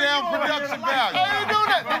bring down production value. How you do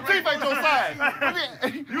that? The teeth ain't your side.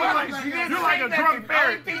 You're like a drunk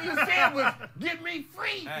parent. The only thing you said was, "Get me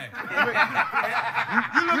free." You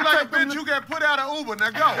look like a bitch who got put out of Uber.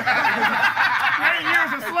 Now go. 8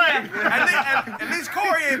 years a slave. At least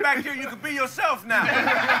Corey ain't back here. You can be yourself now.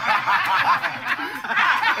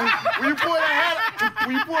 When you pull that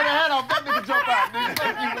hat off, that nigga jump out,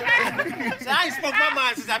 nigga. See, I ain't spoke my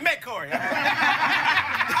mind since I met Corey. I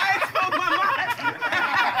ain't spoke my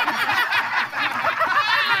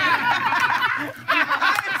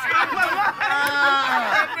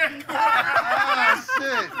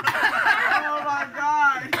Shit. Oh my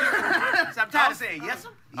God. So I'm tired of saying yes, sir.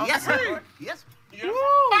 Yes, sir. Yes, sir. Hey,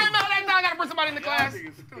 man, that guy gotta bring somebody in the class.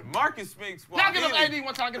 Marcus speaks. Y'all give him AD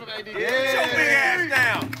one time. Give him AD. Sit your big ass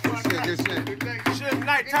down. Good shit. Shouldn't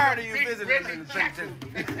night tired of you visiting in the penitentiary.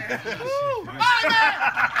 Hey, man.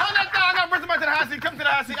 On that guy, I gotta bring somebody to the high seat. Come to the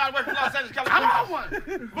high seat. All the way from Los Angeles, California. I'm on one.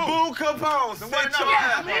 Boo Capone. Sit your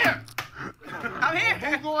I'm here. I'm here.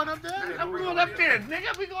 Who going up there? I'm going up there,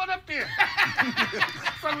 nigga. We going up there.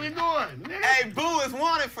 What we doing, nigga? Hey, Boo is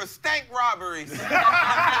wanted for stank robberies.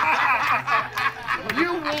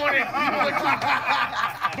 You want it.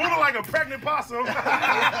 Boo look like a pregnant possum.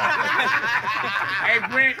 Hey,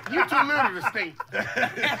 Brent, you too little to stink.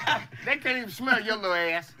 They can't even smell your little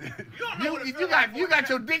ass. You got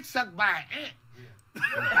your dick sucked by an ant.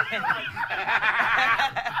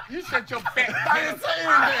 You shut your fat. I didn't say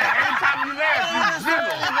anything. Every time you laugh, you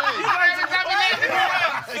jiggle. You like to come in.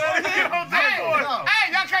 Hey,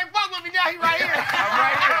 y'all can't fuck with me now. He right here. I'm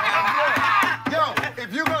right here. Yo, if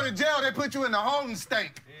you go to jail, they put you in the holding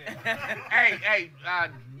state. Hey,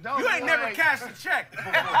 don't. You ain't never cashed a check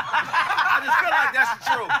before. I just feel like that's the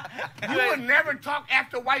truth. You would never talk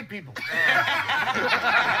after white people.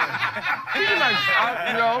 You like,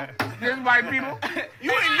 there's white people. You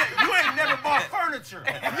ain't never bought furniture.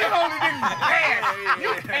 You only didn't pass. You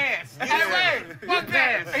passed. Hey, fuck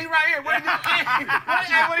that. He right here. What do you do?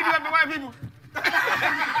 Hey, what do you do after white people?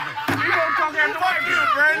 You don't talk after white people.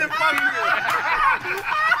 Brandon, fuck you.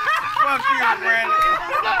 Fuck you, Brandon.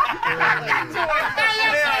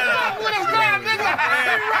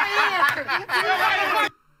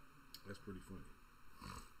 That's pretty funny.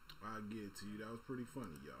 I'll give it to you. That was pretty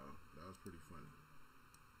funny, y'all. That was pretty funny.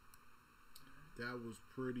 That was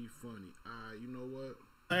pretty funny. You know what?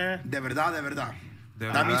 De verdad, de verdad.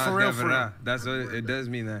 That means for real, for real. That's what it does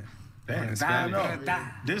mean that.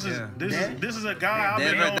 This is a guy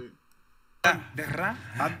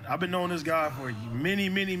I've been knowing this guy for many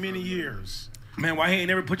years. Man, why he ain't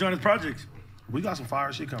never put you on his projects? We got some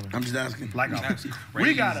fire shit coming. I'm just asking. Like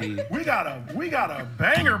we got a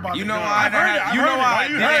banger about You know why I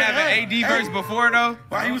didn't have an AD verse before though?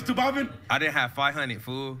 Why he was too popping? I didn't have 500,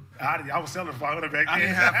 fool. I was selling 500 back then. I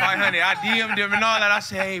didn't have 500. I DM'd him and all that. I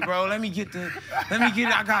said, hey, bro, let me get it.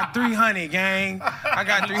 I got 300, gang. I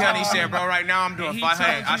got 300. He said, bro, right now I'm doing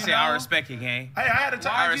 500. I said, I respect it, gang. Hey, I had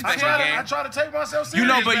to I respect it, gang. I tried to take myself serious.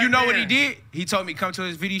 You know what he did? He told me come to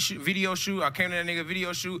his video shoot. I came to that nigga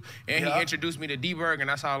video shoot, and he introduced me me to D-Berg, and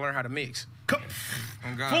that's how I learned how to mix. Oh,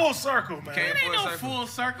 God. Full circle, man. Came It ain't full no circle. full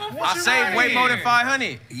circle. I saved way more than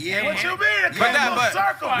 500. Yeah. What you mean? But he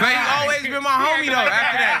always been my homie though.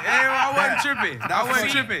 After that, I wasn't tripping. I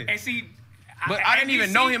wasn't tripping. And see, But I didn't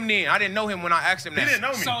even know him then. I didn't know him when I asked him that. He didn't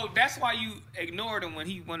know me. So that's why you ignored him when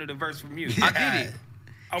he wanted a verse from you. I did it.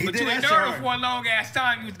 Oh, but you ignored him for a long ass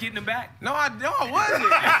time. You was getting him back. No, I wasn't.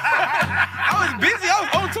 I was busy. I was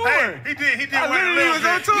on tour. Hey, he did. I literally was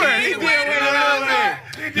on tour. He did wait a little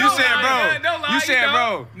bit. You said, bro. You said,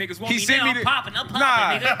 bro. Niggas want He me sent now. me I'm the. popping. I'm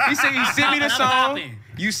popping, Nah. nigga. He said he sent me the I'm song. popping.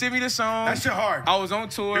 You sent me the song. That shit hard. I was on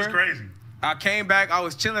tour. It's crazy. I came back. I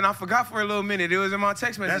was chilling. I forgot for a little minute. It was in my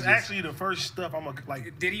text messages. That's actually the first stuff I'm gonna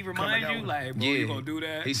like. Did he remind you, like, bro, you gonna do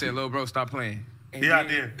that? He said, "Little bro, stop playing." And Yeah, I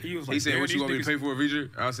then did. He was like, He said, "Damn, "What you these want me to niggas- pay for a feature?"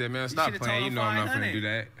 I said, "Man, stop should've playing. told You him know I'm not 500. finna do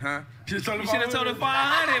that, huh?" You should have told him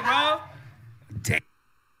 500, bro.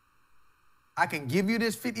 I can give you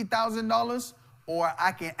this $50,000, or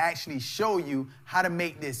I can actually show you how to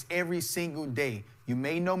make this every single day. You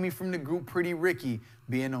may know me from the group Pretty Ricky,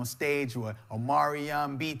 being on stage with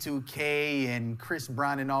Omarion, B2K, and Chris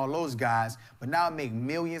Brown and all those guys, but now I make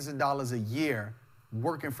millions of dollars a year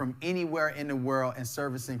working from anywhere in the world and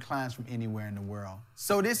servicing clients from anywhere in the world.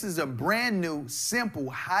 So this is a brand new, simple,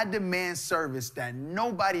 high-demand service that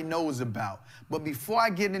nobody knows about. But before I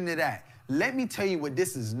get into that, let me tell you what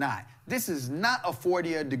this is not. This is not a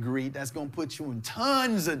 40-year degree that's gonna put you in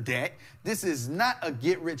tons of debt. This is not a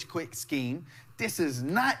get-rich-quick scheme. This is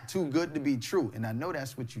not too good to be true, and I know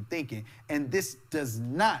that's what you're thinking, and this does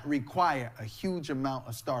not require a huge amount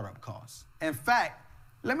of startup costs. In fact,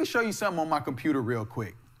 let me show you something on my computer real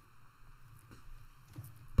quick.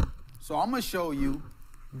 So I'm gonna show you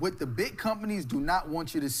what the big companies do not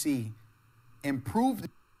want you to see. Improve.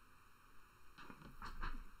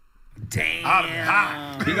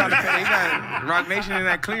 Damn. He got Rock Nation in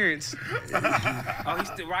that clearance. Oh,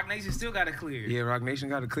 Rock Nation still got it cleared. Yeah, Rock Nation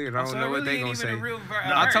got it cleared. I So don't know it what really they ain't gonna even say. a real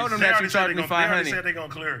I told him that you charged me They already 500. said they gonna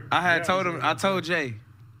clear it. I had told him. I told Jay.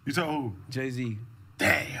 You told who? Jay-Z.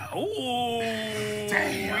 Damn. Ooh.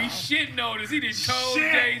 Damn. We shit notice. He done told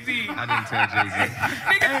Shit. Jay-Z. I didn't tell Jay-Z.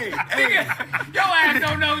 Nigga, your ass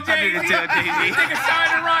don't know Jay-Z. I didn't tell Jay-Z. This nigga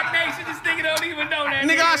started Rock Nation. This nigga don't even know that.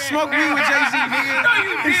 Nigga, I smoked weed with Jay-Z, nigga. No,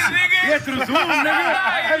 you did, nigga. Yeah, through Zoom,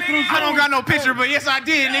 nigga. I don't got no picture, but yes, I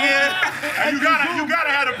did, nigga. Hey, you gotta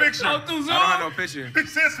have a picture. Oh, through Zoom? I don't have no picture. He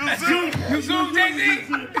says through Zoom. You Zoom Jay-Z?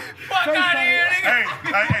 Fuck out of here, nigga.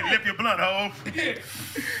 Hey, lift your blunt, ho.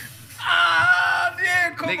 Ah, yeah,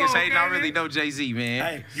 come Niggas on, hating, I baby. really know Jay-Z, man.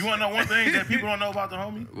 Hey, you wanna know one thing that people don't know about the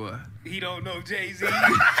homie? What? He don't know Jay-Z.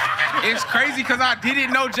 It's crazy because I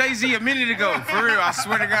didn't know Jay-Z a minute ago. For real, I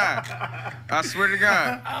swear to God. I swear to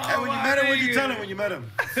God. Hey, when you met him, what'd you tell him when you met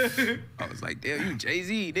him? I was like, damn, you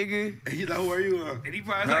Jay-Z, nigga. He's like, who are you? And he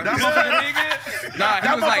probably Nah, like, nigga. Nah,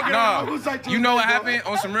 he was like, nah. Who's like You know what happened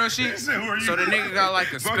on some real shit? said, "Who are you?" So the nigga got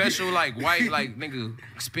like a special, like white, like nigga,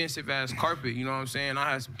 expensive ass carpet. You know what I'm saying?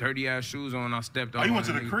 I had some dirty ass shoes on. I stepped on. Oh, you went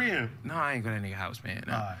to one the nigga. crib? No, I ain't go to that nigga house, man.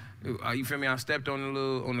 Nah. Alright. You feel me? I stepped on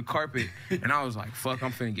the carpet, and I was like, "Fuck,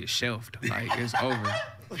 I'm finna get shelved. Like it's over."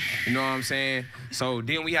 You know what I'm saying? So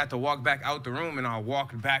then we had to walk back out the room, and I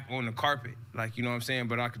walked back on the carpet, like you know what I'm saying.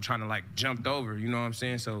 But I could try to like jumped over. You know what I'm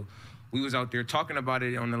saying? So we was out there talking about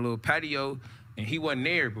it on the little patio, and he wasn't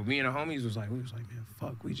there. But me and the homies was like, man,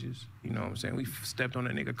 fuck, we just, you know what I'm saying? We stepped on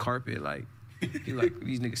that nigga carpet, like he like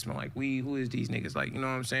these niggas smell like weed. Who is these niggas? Like you know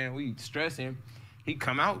what I'm saying? We stress him. He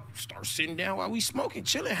come out, start sitting down while we smoking,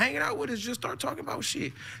 chilling, hanging out with us, just start talking about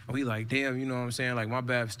shit. And we like, damn, you know what I'm saying? Like, my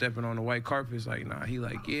bad for stepping on the white carpet. It's like, nah. He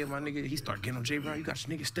like, yeah, my nigga. He start getting on Jay Brown. You got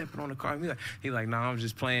your nigga stepping on the carpet. He like, nah, I'm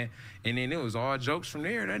just playing. And then it was all jokes from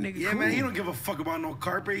there. That nigga Yeah, cool. man, he don't give a fuck about no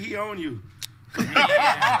carpet. He own you.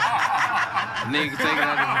 Nigga taking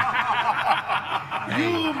out the...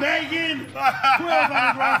 You, Megan, who else on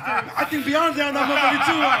his roster? I think Beyonce on that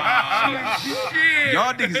motherfucker too. Shit.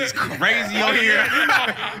 Y'all niggas is crazy on here.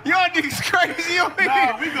 Y'all niggas crazy on here.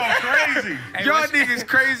 Nah, we go crazy. Hey, Y'all what's- niggas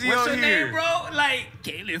crazy What's on your here. name, bro? Like,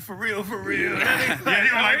 Caleb, for real, for real. Yeah, he was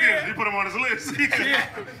like this. He put him on his list. Yeah.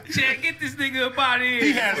 Chad, get this nigga up out of here.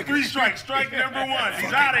 He has 3 strikes. Strike number 1.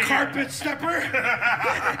 He's out of here. Carpet stepper.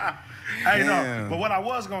 Hey, no. Damn. But what I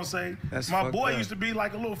was gonna say, That's my fucked boy up. used to be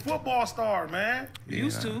like a little football star, man.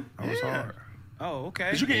 Used to. I was Yeah. hard. Oh,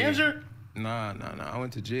 okay. Did you get injured? Nah. I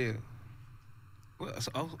went to jail. Well,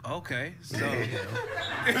 okay. So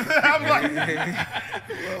I'm like,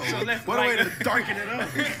 so let's what a way to darken it up.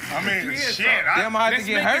 I mean, shit. Damn, I had to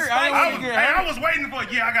get hurt. I was waiting for, I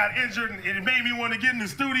got injured and it made me want to get in the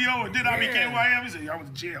studio and then I became who I am. He said, I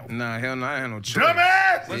went to jail. Nah, hell no, I had no choice.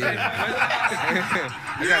 Dumbass! I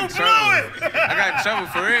got in trouble. I got in trouble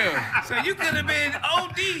for real. So you could have been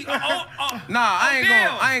OD. Nah,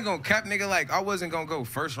 I ain't gonna cap, nigga. Like, I wasn't gonna go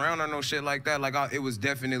first round or no shit like that. Like, it was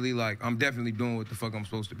definitely like, I'm definitely doing what the fuck I'm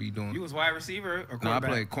supposed to be doing. You was wide receiver or quarterback? No, I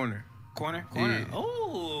played corner. Corner? Yeah.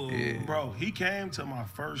 Oh. Yeah. Bro, he came to my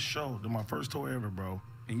first show, to my first tour ever, bro.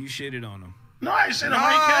 And you shitted on him. No, I ain't shitted on him.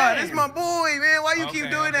 Nah, that's my boy, man. Why you keep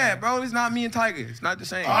doing that, bro? It's not me and Tiger. It's not the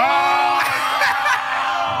same.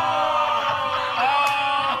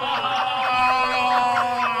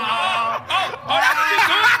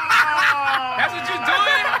 That's what you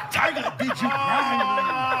doing? Tiger beat you crying.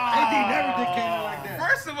 AD never did Kane like that.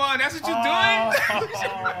 First of all, that's what you doing?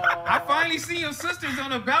 I finally see your sisters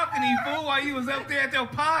on the balcony, fool, while you was up there at your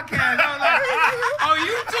podcast. I was like, oh,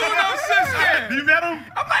 you two of those sisters. You met them?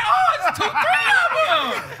 I'm like, oh, it's 2, 3 of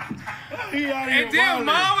them. And then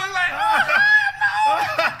Mom was like,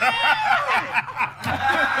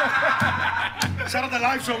 Shout out to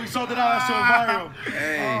live show. We sold it out at Survival.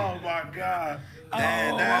 Hey. Oh my God.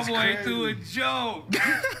 Man, that's my boy crazy. threw a joke.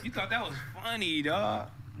 You thought that was funny, dog.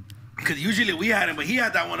 Because usually we had him, but he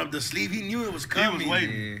had that one up the sleeve. He knew it was coming. He was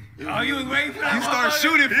waiting. Oh, you was waiting for that? You started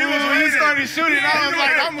shooting, fool. When you started shooting, I was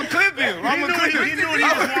like, I'm gonna clip him. He knew what he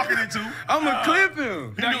was walking into. I'm gonna clip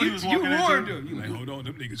him. He knew what he was walking warned into. him. You like, hold on,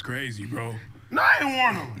 them niggas crazy, bro. No, I ain't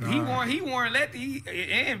warn him. He warned Letty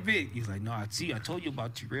and Vic. He's like, no, I told you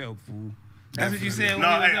about Terrell, fool. That's what you said when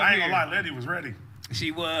No, you was hey, up I ain't here. gonna lie. Letty was ready.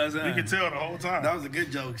 She was. You could tell the whole time. That was a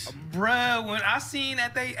good jokes. Bruh, when I seen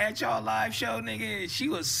that they at y'all live show, nigga, she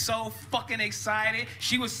was so fucking excited.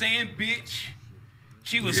 She was saying bitch.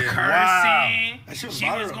 She was cursing. Wow. That shit was She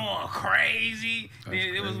was viral. going crazy.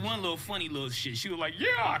 Then there was one little funny little shit. She was like, yeah,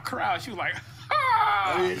 I cried. She was like,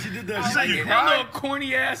 ah. Oh, yeah, she did that. I was She like, said, get "You that cried?" little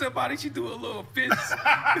corny ass up out of it. She threw a little fist. Like,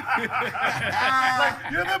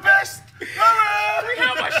 you're the best. We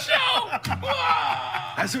have a show.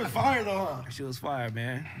 That shit was fire, though, huh? That shit was fire,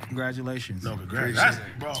 man. Congratulations. No, congratulations.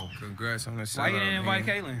 Bro. Congrats on that. Why you didn't invite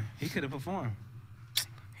Caitlyn? He could have performed.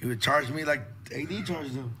 He would charge me like AD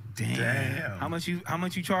charged him. Damn. How much you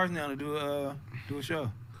charge now to do a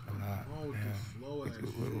show?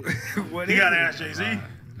 What You is gotta it? ask Jay-Z.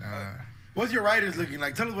 What's your writers looking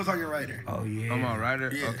like? Tell us what's on your writer. Oh yeah. I'm a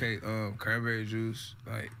writer. Yeah. Okay, cranberry juice.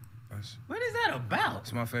 Like, What is that about?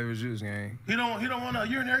 it's my favorite juice, gang. He don't want a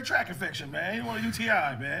urinary tract infection, man. He don't want a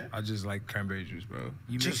UTI, man. I just like cranberry juice, bro.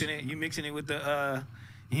 You mixing it with the I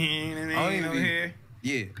don't even over be, here.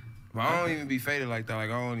 Yeah. But I don't even be faded like that.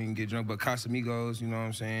 Like, I don't even get drunk. But Casamigos, you know what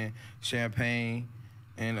I'm saying? Champagne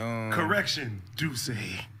and Correction, Douce.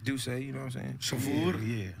 Douce, you know what I'm saying? Some food?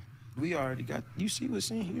 Yeah. We already got. You see what's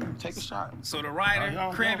in here? Take a shot. So the writer,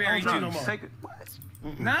 Y'all cranberry don't drink no juice. more. Take it.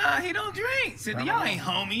 What? Nah, he don't drink. So y'all ain't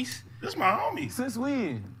homies. This my homie. Since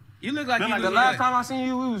when? You look like Been you like was The last time I seen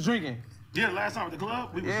you, we was drinking. Yeah, last time at the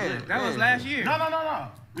club, we was Yeah. lit. That was last year. No.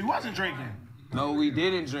 We wasn't drinking. No, we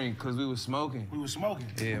didn't drink because we was smoking. We was smoking.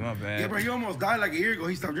 Yeah, my bad. Yeah, bro, he almost died like a year ago.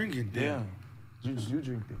 He stopped drinking. Damn. You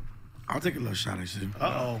drink it. I'll take a little shot, actually.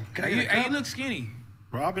 Uh-oh. Hey, you look skinny.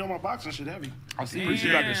 Bro, I'll be on my boxing shit heavy. I see Damn.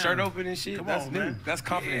 you got the shirt open and shit. Come That's on, new. man. That's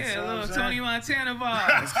confidence. Yeah, what little I'm Tony saying? Montana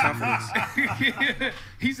That's vibe. confidence.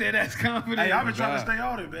 He said that's confidence. Hey, I've been trying to stay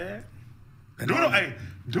on it, man.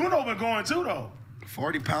 Duno been going too, though.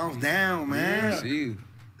 40 pounds down, man. See you.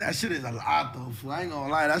 That shit is a lot, though. fool. I ain't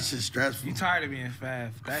gonna lie, that shit's stressful. You tired of being fat?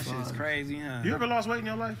 That shit's crazy, huh? You ever lost weight in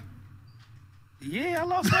your life? Yeah, I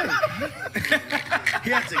lost weight. He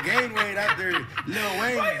had to gain weight after Lil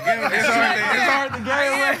Wayne. It's hard to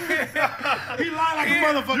gain weight. He lied like a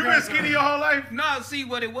motherfucker. You been skinny your whole life? No, see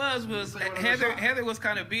what it was Heather was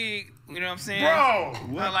kind of big. You know what I'm saying? Bro.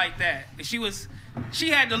 Not like that. She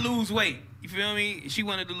had to lose weight. You feel me? She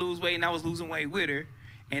wanted to lose weight, and I was losing weight with her.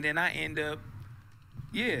 And then I end up,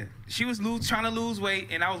 she was trying to lose weight,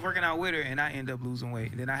 and I was working out with her, and I end up losing weight.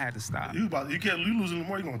 And then I had to stop. You losing the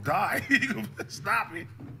more, you're gonna die. You gonna stop it.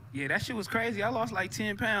 Yeah, that shit was crazy. I lost like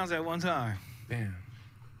 10 pounds at one time. Damn.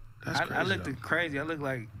 That's crazy. I looked crazy. I looked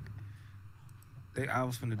like I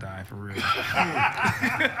was finna die for real.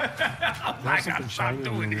 I gotta stop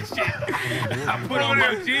doing this shit. I put on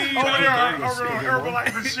my jeans. Over there on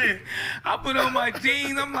Herbalife and shit. I put on my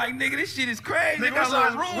jeans. I'm like, nigga, this shit is crazy.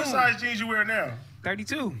 Nigga, what size jeans you wear now?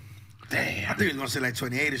 32. Damn. I think he was gonna say like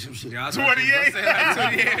 28 or some shit. 28? Say like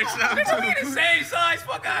 28 or something. Nigga, we the same size.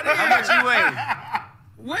 Fuck out of here. How much you weigh?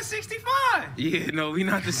 165. Yeah, no, we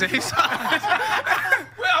not the same size.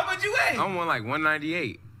 Well, how much you weigh? I'm on like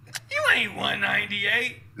 198. You ain't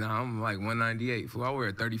 198. Nah, I'm like 198. Fool, I wear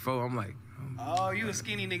a 34. I'm like, Oh, you a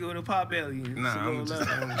skinny nigga with a pot belly. nah, I'm just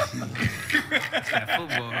that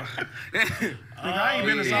football. Nigga, I ain't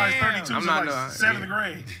been a size 32 since like 7th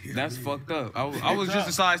grade. That's fucked up. I was just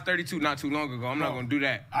a size 32 not too long ago. I'm not gonna do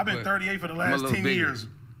that. I've been 38 for the last 10 years.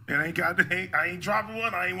 And I ain't dropping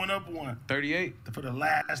one, I ain't went up one. 38? For the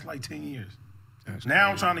last like 10 years. Now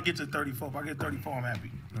I'm trying to get to 34. If I get 34, I'm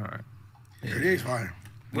happy. All right. 38's fire.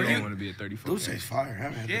 We don't want to be at 34. Dulce's fire.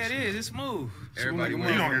 Yeah, it is. It's smooth. Everybody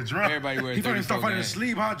Smooth. You gonna get drunk. Everybody wear 34. He fucking start fighting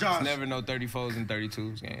sleep, huh, Josh? It's never no 34s and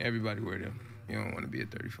 32s. Gang. Everybody wear them. You don't want to be at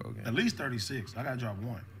 34. Gang. At least 36. I gotta drop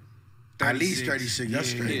one. At least 36. That's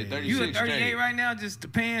straight. Yeah, 36 You at 38 straight. right now? Just the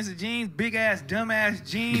pants, the jeans, big ass, dumb ass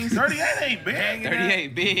jeans. 38 ain't big.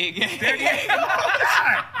 38 big. 38.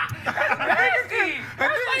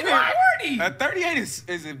 A 38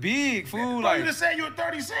 is a big fool. Like, you just said you were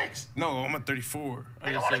 36. No, I'm a 34.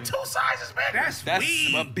 Nigga, only 2 sizes bigger.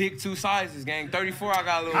 That's a big 2 sizes, gang. 34, I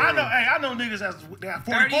got a little. I know. Hey, I know niggas that's 44.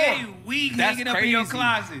 38 weak hanging up in your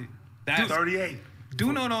closet. That's 38.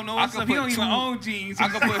 Duno don't know stuff. He don't even own jeans. I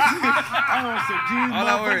can put. I own some jeans. All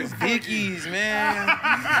I wear is Dickies, man.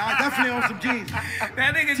 I definitely own some jeans.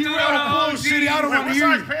 That nigga Duno don't own jeans. I don't want to What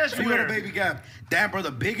hear size pants you you. You got a wear? baby gap. Damn, bro, the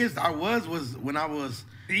biggest I was when I was.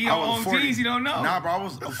 You I don't was own 40. jeans, you don't know. Nah, bro, I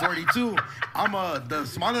was a 42. The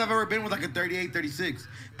smallest I've ever been was like a 38, 36.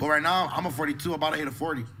 But right now, I'm a 42. I'm about to hit a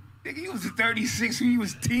 40. Nigga, you was a 36 when you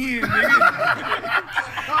was 10, nigga.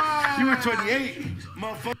 You were 28,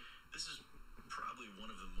 motherfucker. This is probably one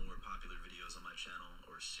of the more popular videos on my channel,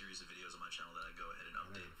 or a series of videos on my channel that I go ahead and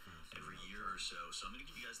update every year or so. So I'm going to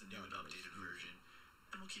give you guys the new and updated version,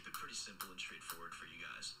 and we'll keep it pretty simple and straightforward for you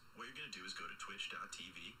guys. What you're going to do is go to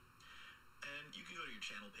twitch.tv, and you can go to your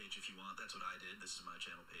channel page if you want. That's what I did. This is my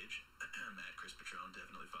channel page. I'm at Chris Patron.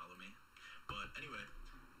 Definitely follow me. But anyway,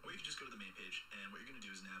 or you can just go to the main page, and what you're going to do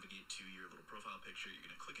is navigate to your little profile picture. You're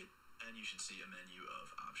going to click it, and you should see a menu of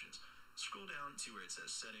options. Scroll down to where it says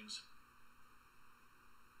settings.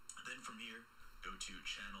 Then from here, go to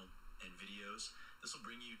channel and videos. This will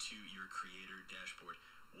bring you to your creator dashboard.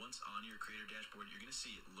 Once on your creator dashboard, you're going to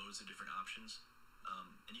see loads of different options.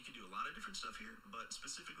 And you can do a lot of different stuff here, but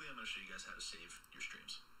specifically I'm going to show you guys how to save your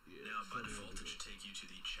streams. Now, by default, it should take you to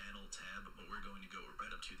the channel tab, but we're going to go right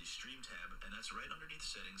up to the stream tab, and that's right underneath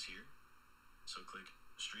settings here. So click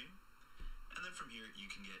stream, and then from here you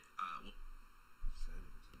can get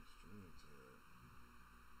Settings and stream tab.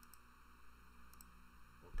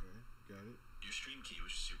 Okay, got it. your stream key,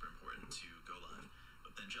 which is super important to go live.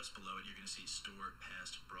 But then just below it, you're going to see store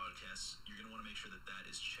past broadcasts. You're going to want to make sure that that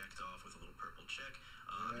is checked off with a little purple check.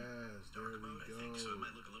 Yes, Dark there we mode, I think, so it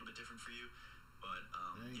might look a little bit different for you. But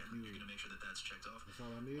yeah, you're going to make sure that that's checked off. That's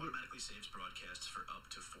all I needed. Automatically saves broadcasts for up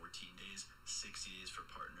to 14 days, 60 days for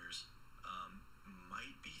partners.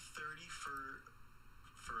 Might be 30 for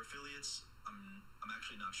affiliates. I'm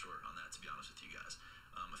actually not sure on that, to be honest with you guys.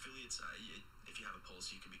 Affiliates, if you have a pulse,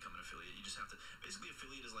 you can become an affiliate. You just have to. Basically,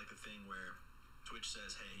 affiliate is like the thing where Twitch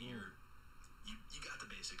says, "Hey, you got the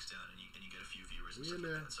basics down, and you get a few viewers and stuff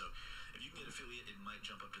like that." So, if you can get affiliate, it might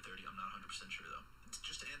jump up to 30. I'm not 100% sure though.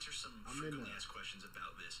 Just to answer some frequently asked questions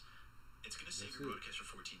about this, it's going to save your broadcast for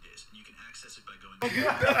 14 days, and you can access it by going. Get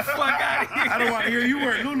the fuck out of here! I don't want to hear you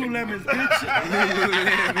wear Lululemons, bitch.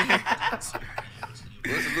 Lululemons.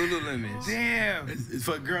 What's Lululemons? Damn. It's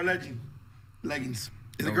for girl leggings.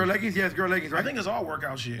 Is it girl leggings? Yeah, it's girl leggings, right? I think it's all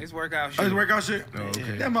workout shit. It's workout shit. Oh, it's workout shit? Oh,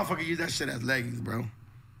 okay. That motherfucker use that shit as leggings, bro.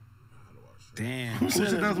 Damn. Who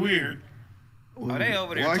said that's weird? Oh, they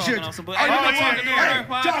over there Well, talking shit. on some. Oh, Hey, yeah, they talking during yeah. their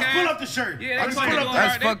podcast. Josh, pull up the shirt. Yeah, they talking during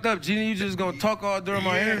That's their- fucked up, Genie. You just gonna talk all during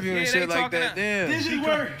my interview and shit like that. Damn. This is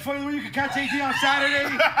where you can catch AD on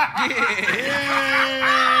Saturday.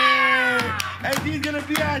 Yeah. AD's gonna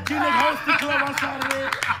be at Gina's Hosting Club on Saturday.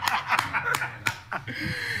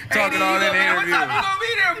 Talking all in the interview. What time you gonna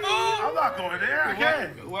be there, fool? I'm not going there. I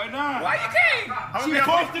can't. Why not? Why you can't? She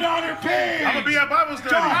posted on her page. I'm gonna be at Bible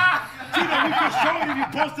study. Gina, we can show it if you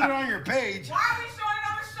posted it on your page. Why are we showing it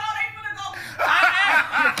on the show? They finna go.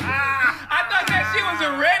 I thought that shit was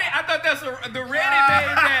a Reddit. I thought that's the Reddit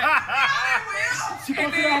page that. She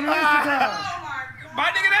posted it on her Instagram. My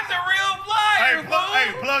nigga, that's a real flyer, fool.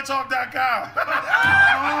 Hey, plugtalk.com.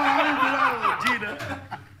 I didn't do that with Gina.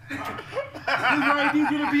 This is where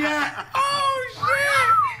AD's gonna be at. Oh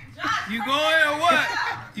shit! You going or what?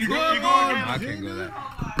 You going? I can't go that.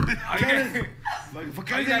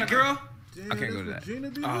 You got a girl? I can't go to that.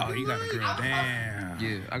 Oh, you got a girl. Damn.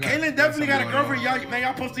 Yeah, I got. Caitlyn definitely got a girlfriend. Y'all, man,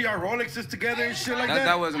 y'all posted y'all Rolexes together and shit like that.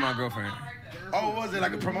 That wasn't my girlfriend. Oh, was it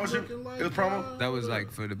like a promotion? It was promo? That was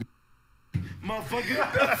like for the. Motherfucker.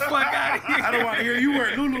 Fuck out of here. I don't want to hear you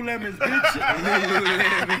wear Lululemons, bitch.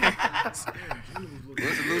 Lululemons.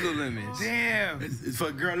 What's Lululemons? Damn. It's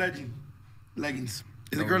for girl leggings.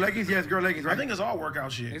 Is it girl leggings? Yeah, it's girl leggings, right? I think it's all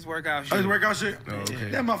workout shit. It's workout shit. Oh, it's workout shit? Oh, okay.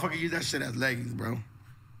 That motherfucker use that shit as leggings, bro.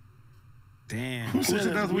 Damn. Who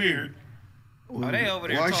said that's weird? Oh, they over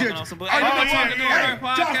there Well, talking shit. on some Oh, bullshit. yeah, Hey, they talking yeah. during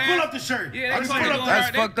our Josh, podcast. pull up the shirt. Yeah, they talking during That's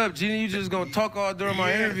our... fucked up, Gina. You just gonna talk all during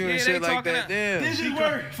my interview and shit like that. Damn. This is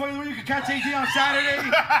where you can catch AD on Saturday.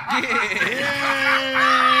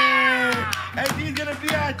 Yeah. AD's gonna be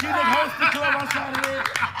at Gina's hosting club on Saturday.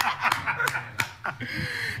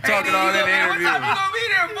 Talking all in the interview. What time you gonna be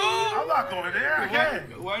there, fool? I'm not going there. I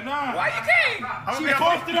can't. Why not? Why you can't? She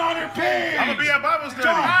posted on her page. I'm gonna be at Bible study.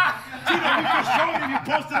 Gina, we can show it if you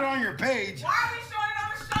posted it on your page. Why are we showing it on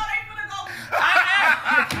the show? They finna go.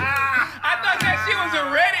 I thought that shit was a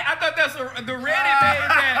Reddit. I thought that's the Reddit page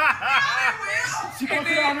that. She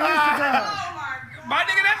posted it on her Instagram. My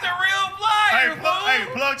nigga, that's a real flyer, fool. Hey,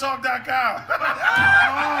 plugtalk.com.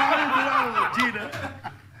 I didn't do that with Gina.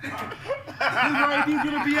 This is where AD's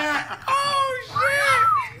gonna be at. Oh,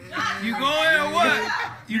 shit. You going or what?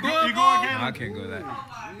 You going, You going again? I can't go to that.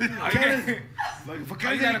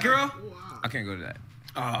 Oh, you got a girl? I can't go to that.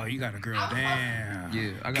 Oh, you got a girl. Damn.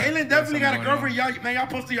 Yeah, I got. Kaylin definitely got a something girlfriend. going Y'all, man, y'all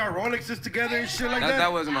posted y'all Rolexes together and shit like on. that.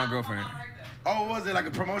 That wasn't my girlfriend. Oh, was it like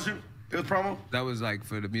a promotion? It was promo? That was like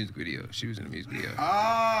for the music video. She was in the music video.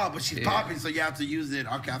 Ah, but she's Yeah. popping, so you have to use it.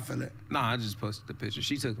 Okay, I feel it. Nah, I just posted the picture.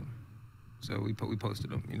 She took them, so we posted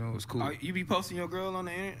them. You know, it was cool. Oh, you be posting your girl on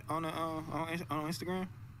the on Instagram?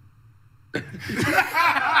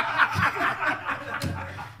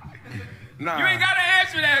 Nah. You ain't gotta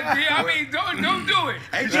answer that, G. I mean, don't do it.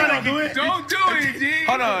 Hey, John, do it. Don't do it, G.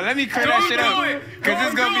 Hold on, let me clear that shit up. Cause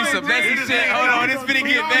it's gonna be some messy shit. Hold on, it's finna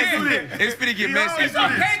get messy. It's finna get messy. It's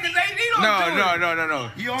okay, cause they need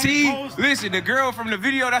No. T, listen, the girl from the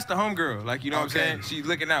video, that's the homegirl. Like, you know what I'm saying? She's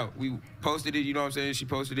looking out. We posted it, you know what I'm saying? She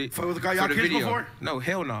posted it. For the guy y'all the kids video. before? No,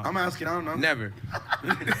 hell no. I'm asking, I don't know. Never.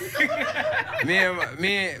 me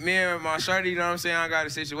and my shorty, you know what I'm saying? I got a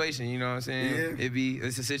situation, you know what I'm saying? Yeah.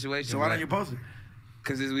 It's a situation. So why don't you post it?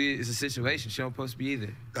 Cause it's a situation. She don't supposed to be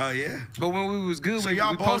either. Oh, yeah? But when we was good, So we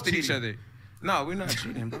y'all both posted each cheating? other. No, we're not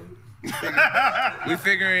cheating, bro. we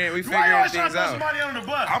figuring Why you always trying things to throw out. somebody under the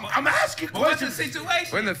bus? I'm asking What's the questions. situation?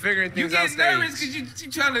 We're in the figuring You things out get stage. nervous because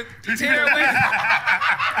you trying to tear away.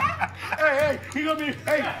 Hey, he gonna be,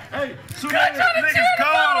 hey. You're trying to Niggas tear the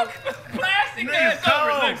cold. plastic Niggas ass over.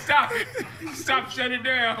 cold. Look, stop it. Stop, shut it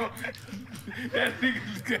down. That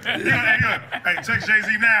nigga's good. Hey, text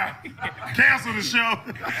Jay-Z now. Cancel the show.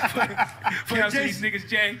 Cancel these niggas,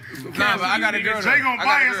 Jay. Nah, but I got a girl. Jay though. gonna I got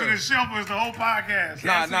buy a us girl. in the shelf for the whole podcast.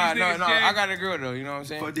 Nah, Cancel these niggas, Jay. I got a girl though. You know what I'm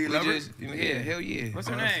saying? For D We Lover? just, yeah, hell yeah. What's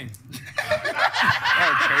her name?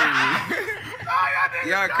 Y'all crazy.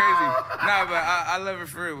 Y'all crazy. Nah, but I love her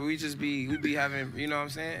for real. We be having, you know what I'm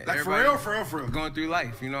saying? Like, Everybody for real. going through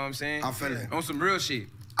life, you know what I'm saying? I feel it. On some real shit.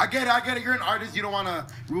 I get it. You're an artist. You don't want to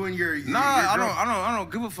ruin your Nah, your girl. I don't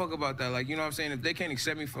give a fuck about that. Like, you know what I'm saying? If they can't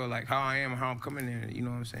accept me for like how I am, how I'm coming in, you know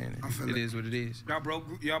what I'm saying? It is what it is.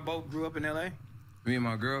 Y'all both grew up in L.A.? Me and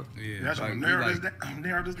my girl. Yeah. That's like, what we narrow like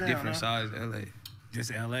this down. different size LA.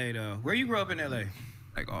 Just L.A. though. Where you grew up in L.A.?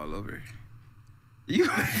 Like all over. You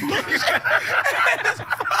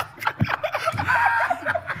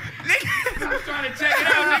I'm trying to check it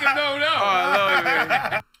out. Niggas don't know. Oh, I love it,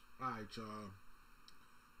 man. All right, y'all.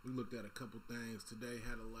 We looked at a couple things today,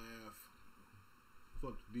 had a laugh.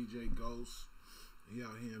 Fuck DJ Ghost. He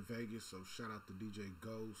out here in Vegas, so shout out to DJ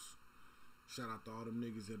Ghost. Shout out to all them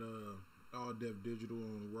niggas at All Deaf Digital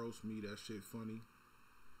on Roast Me. That shit funny.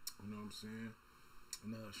 You know what I'm saying?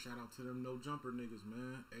 And shout out to them No Jumper niggas,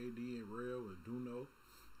 man. AD and Real and Duno.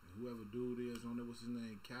 And whoever dude is on there, what's his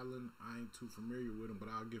name? Callan. I ain't too familiar with him, but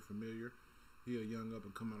I'll get familiar. He a young up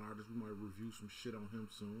and coming artist. We might review some shit on him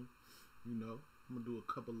soon. You know, I'm gonna do a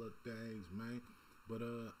couple of things, man. But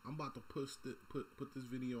I'm about to put this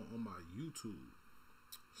video on my YouTube.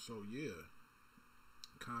 So yeah,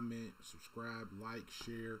 comment, subscribe, like,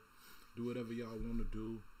 share, do whatever y'all want to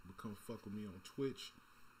do. But come fuck with me on Twitch.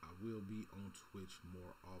 I will be on Twitch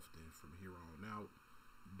more often from here on out,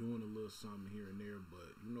 doing a little something here and there.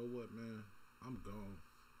 But you know what, man? I'm gone.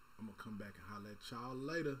 I'm gonna come back and holler at y'all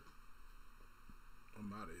later. I'm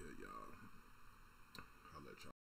out of here, y'all.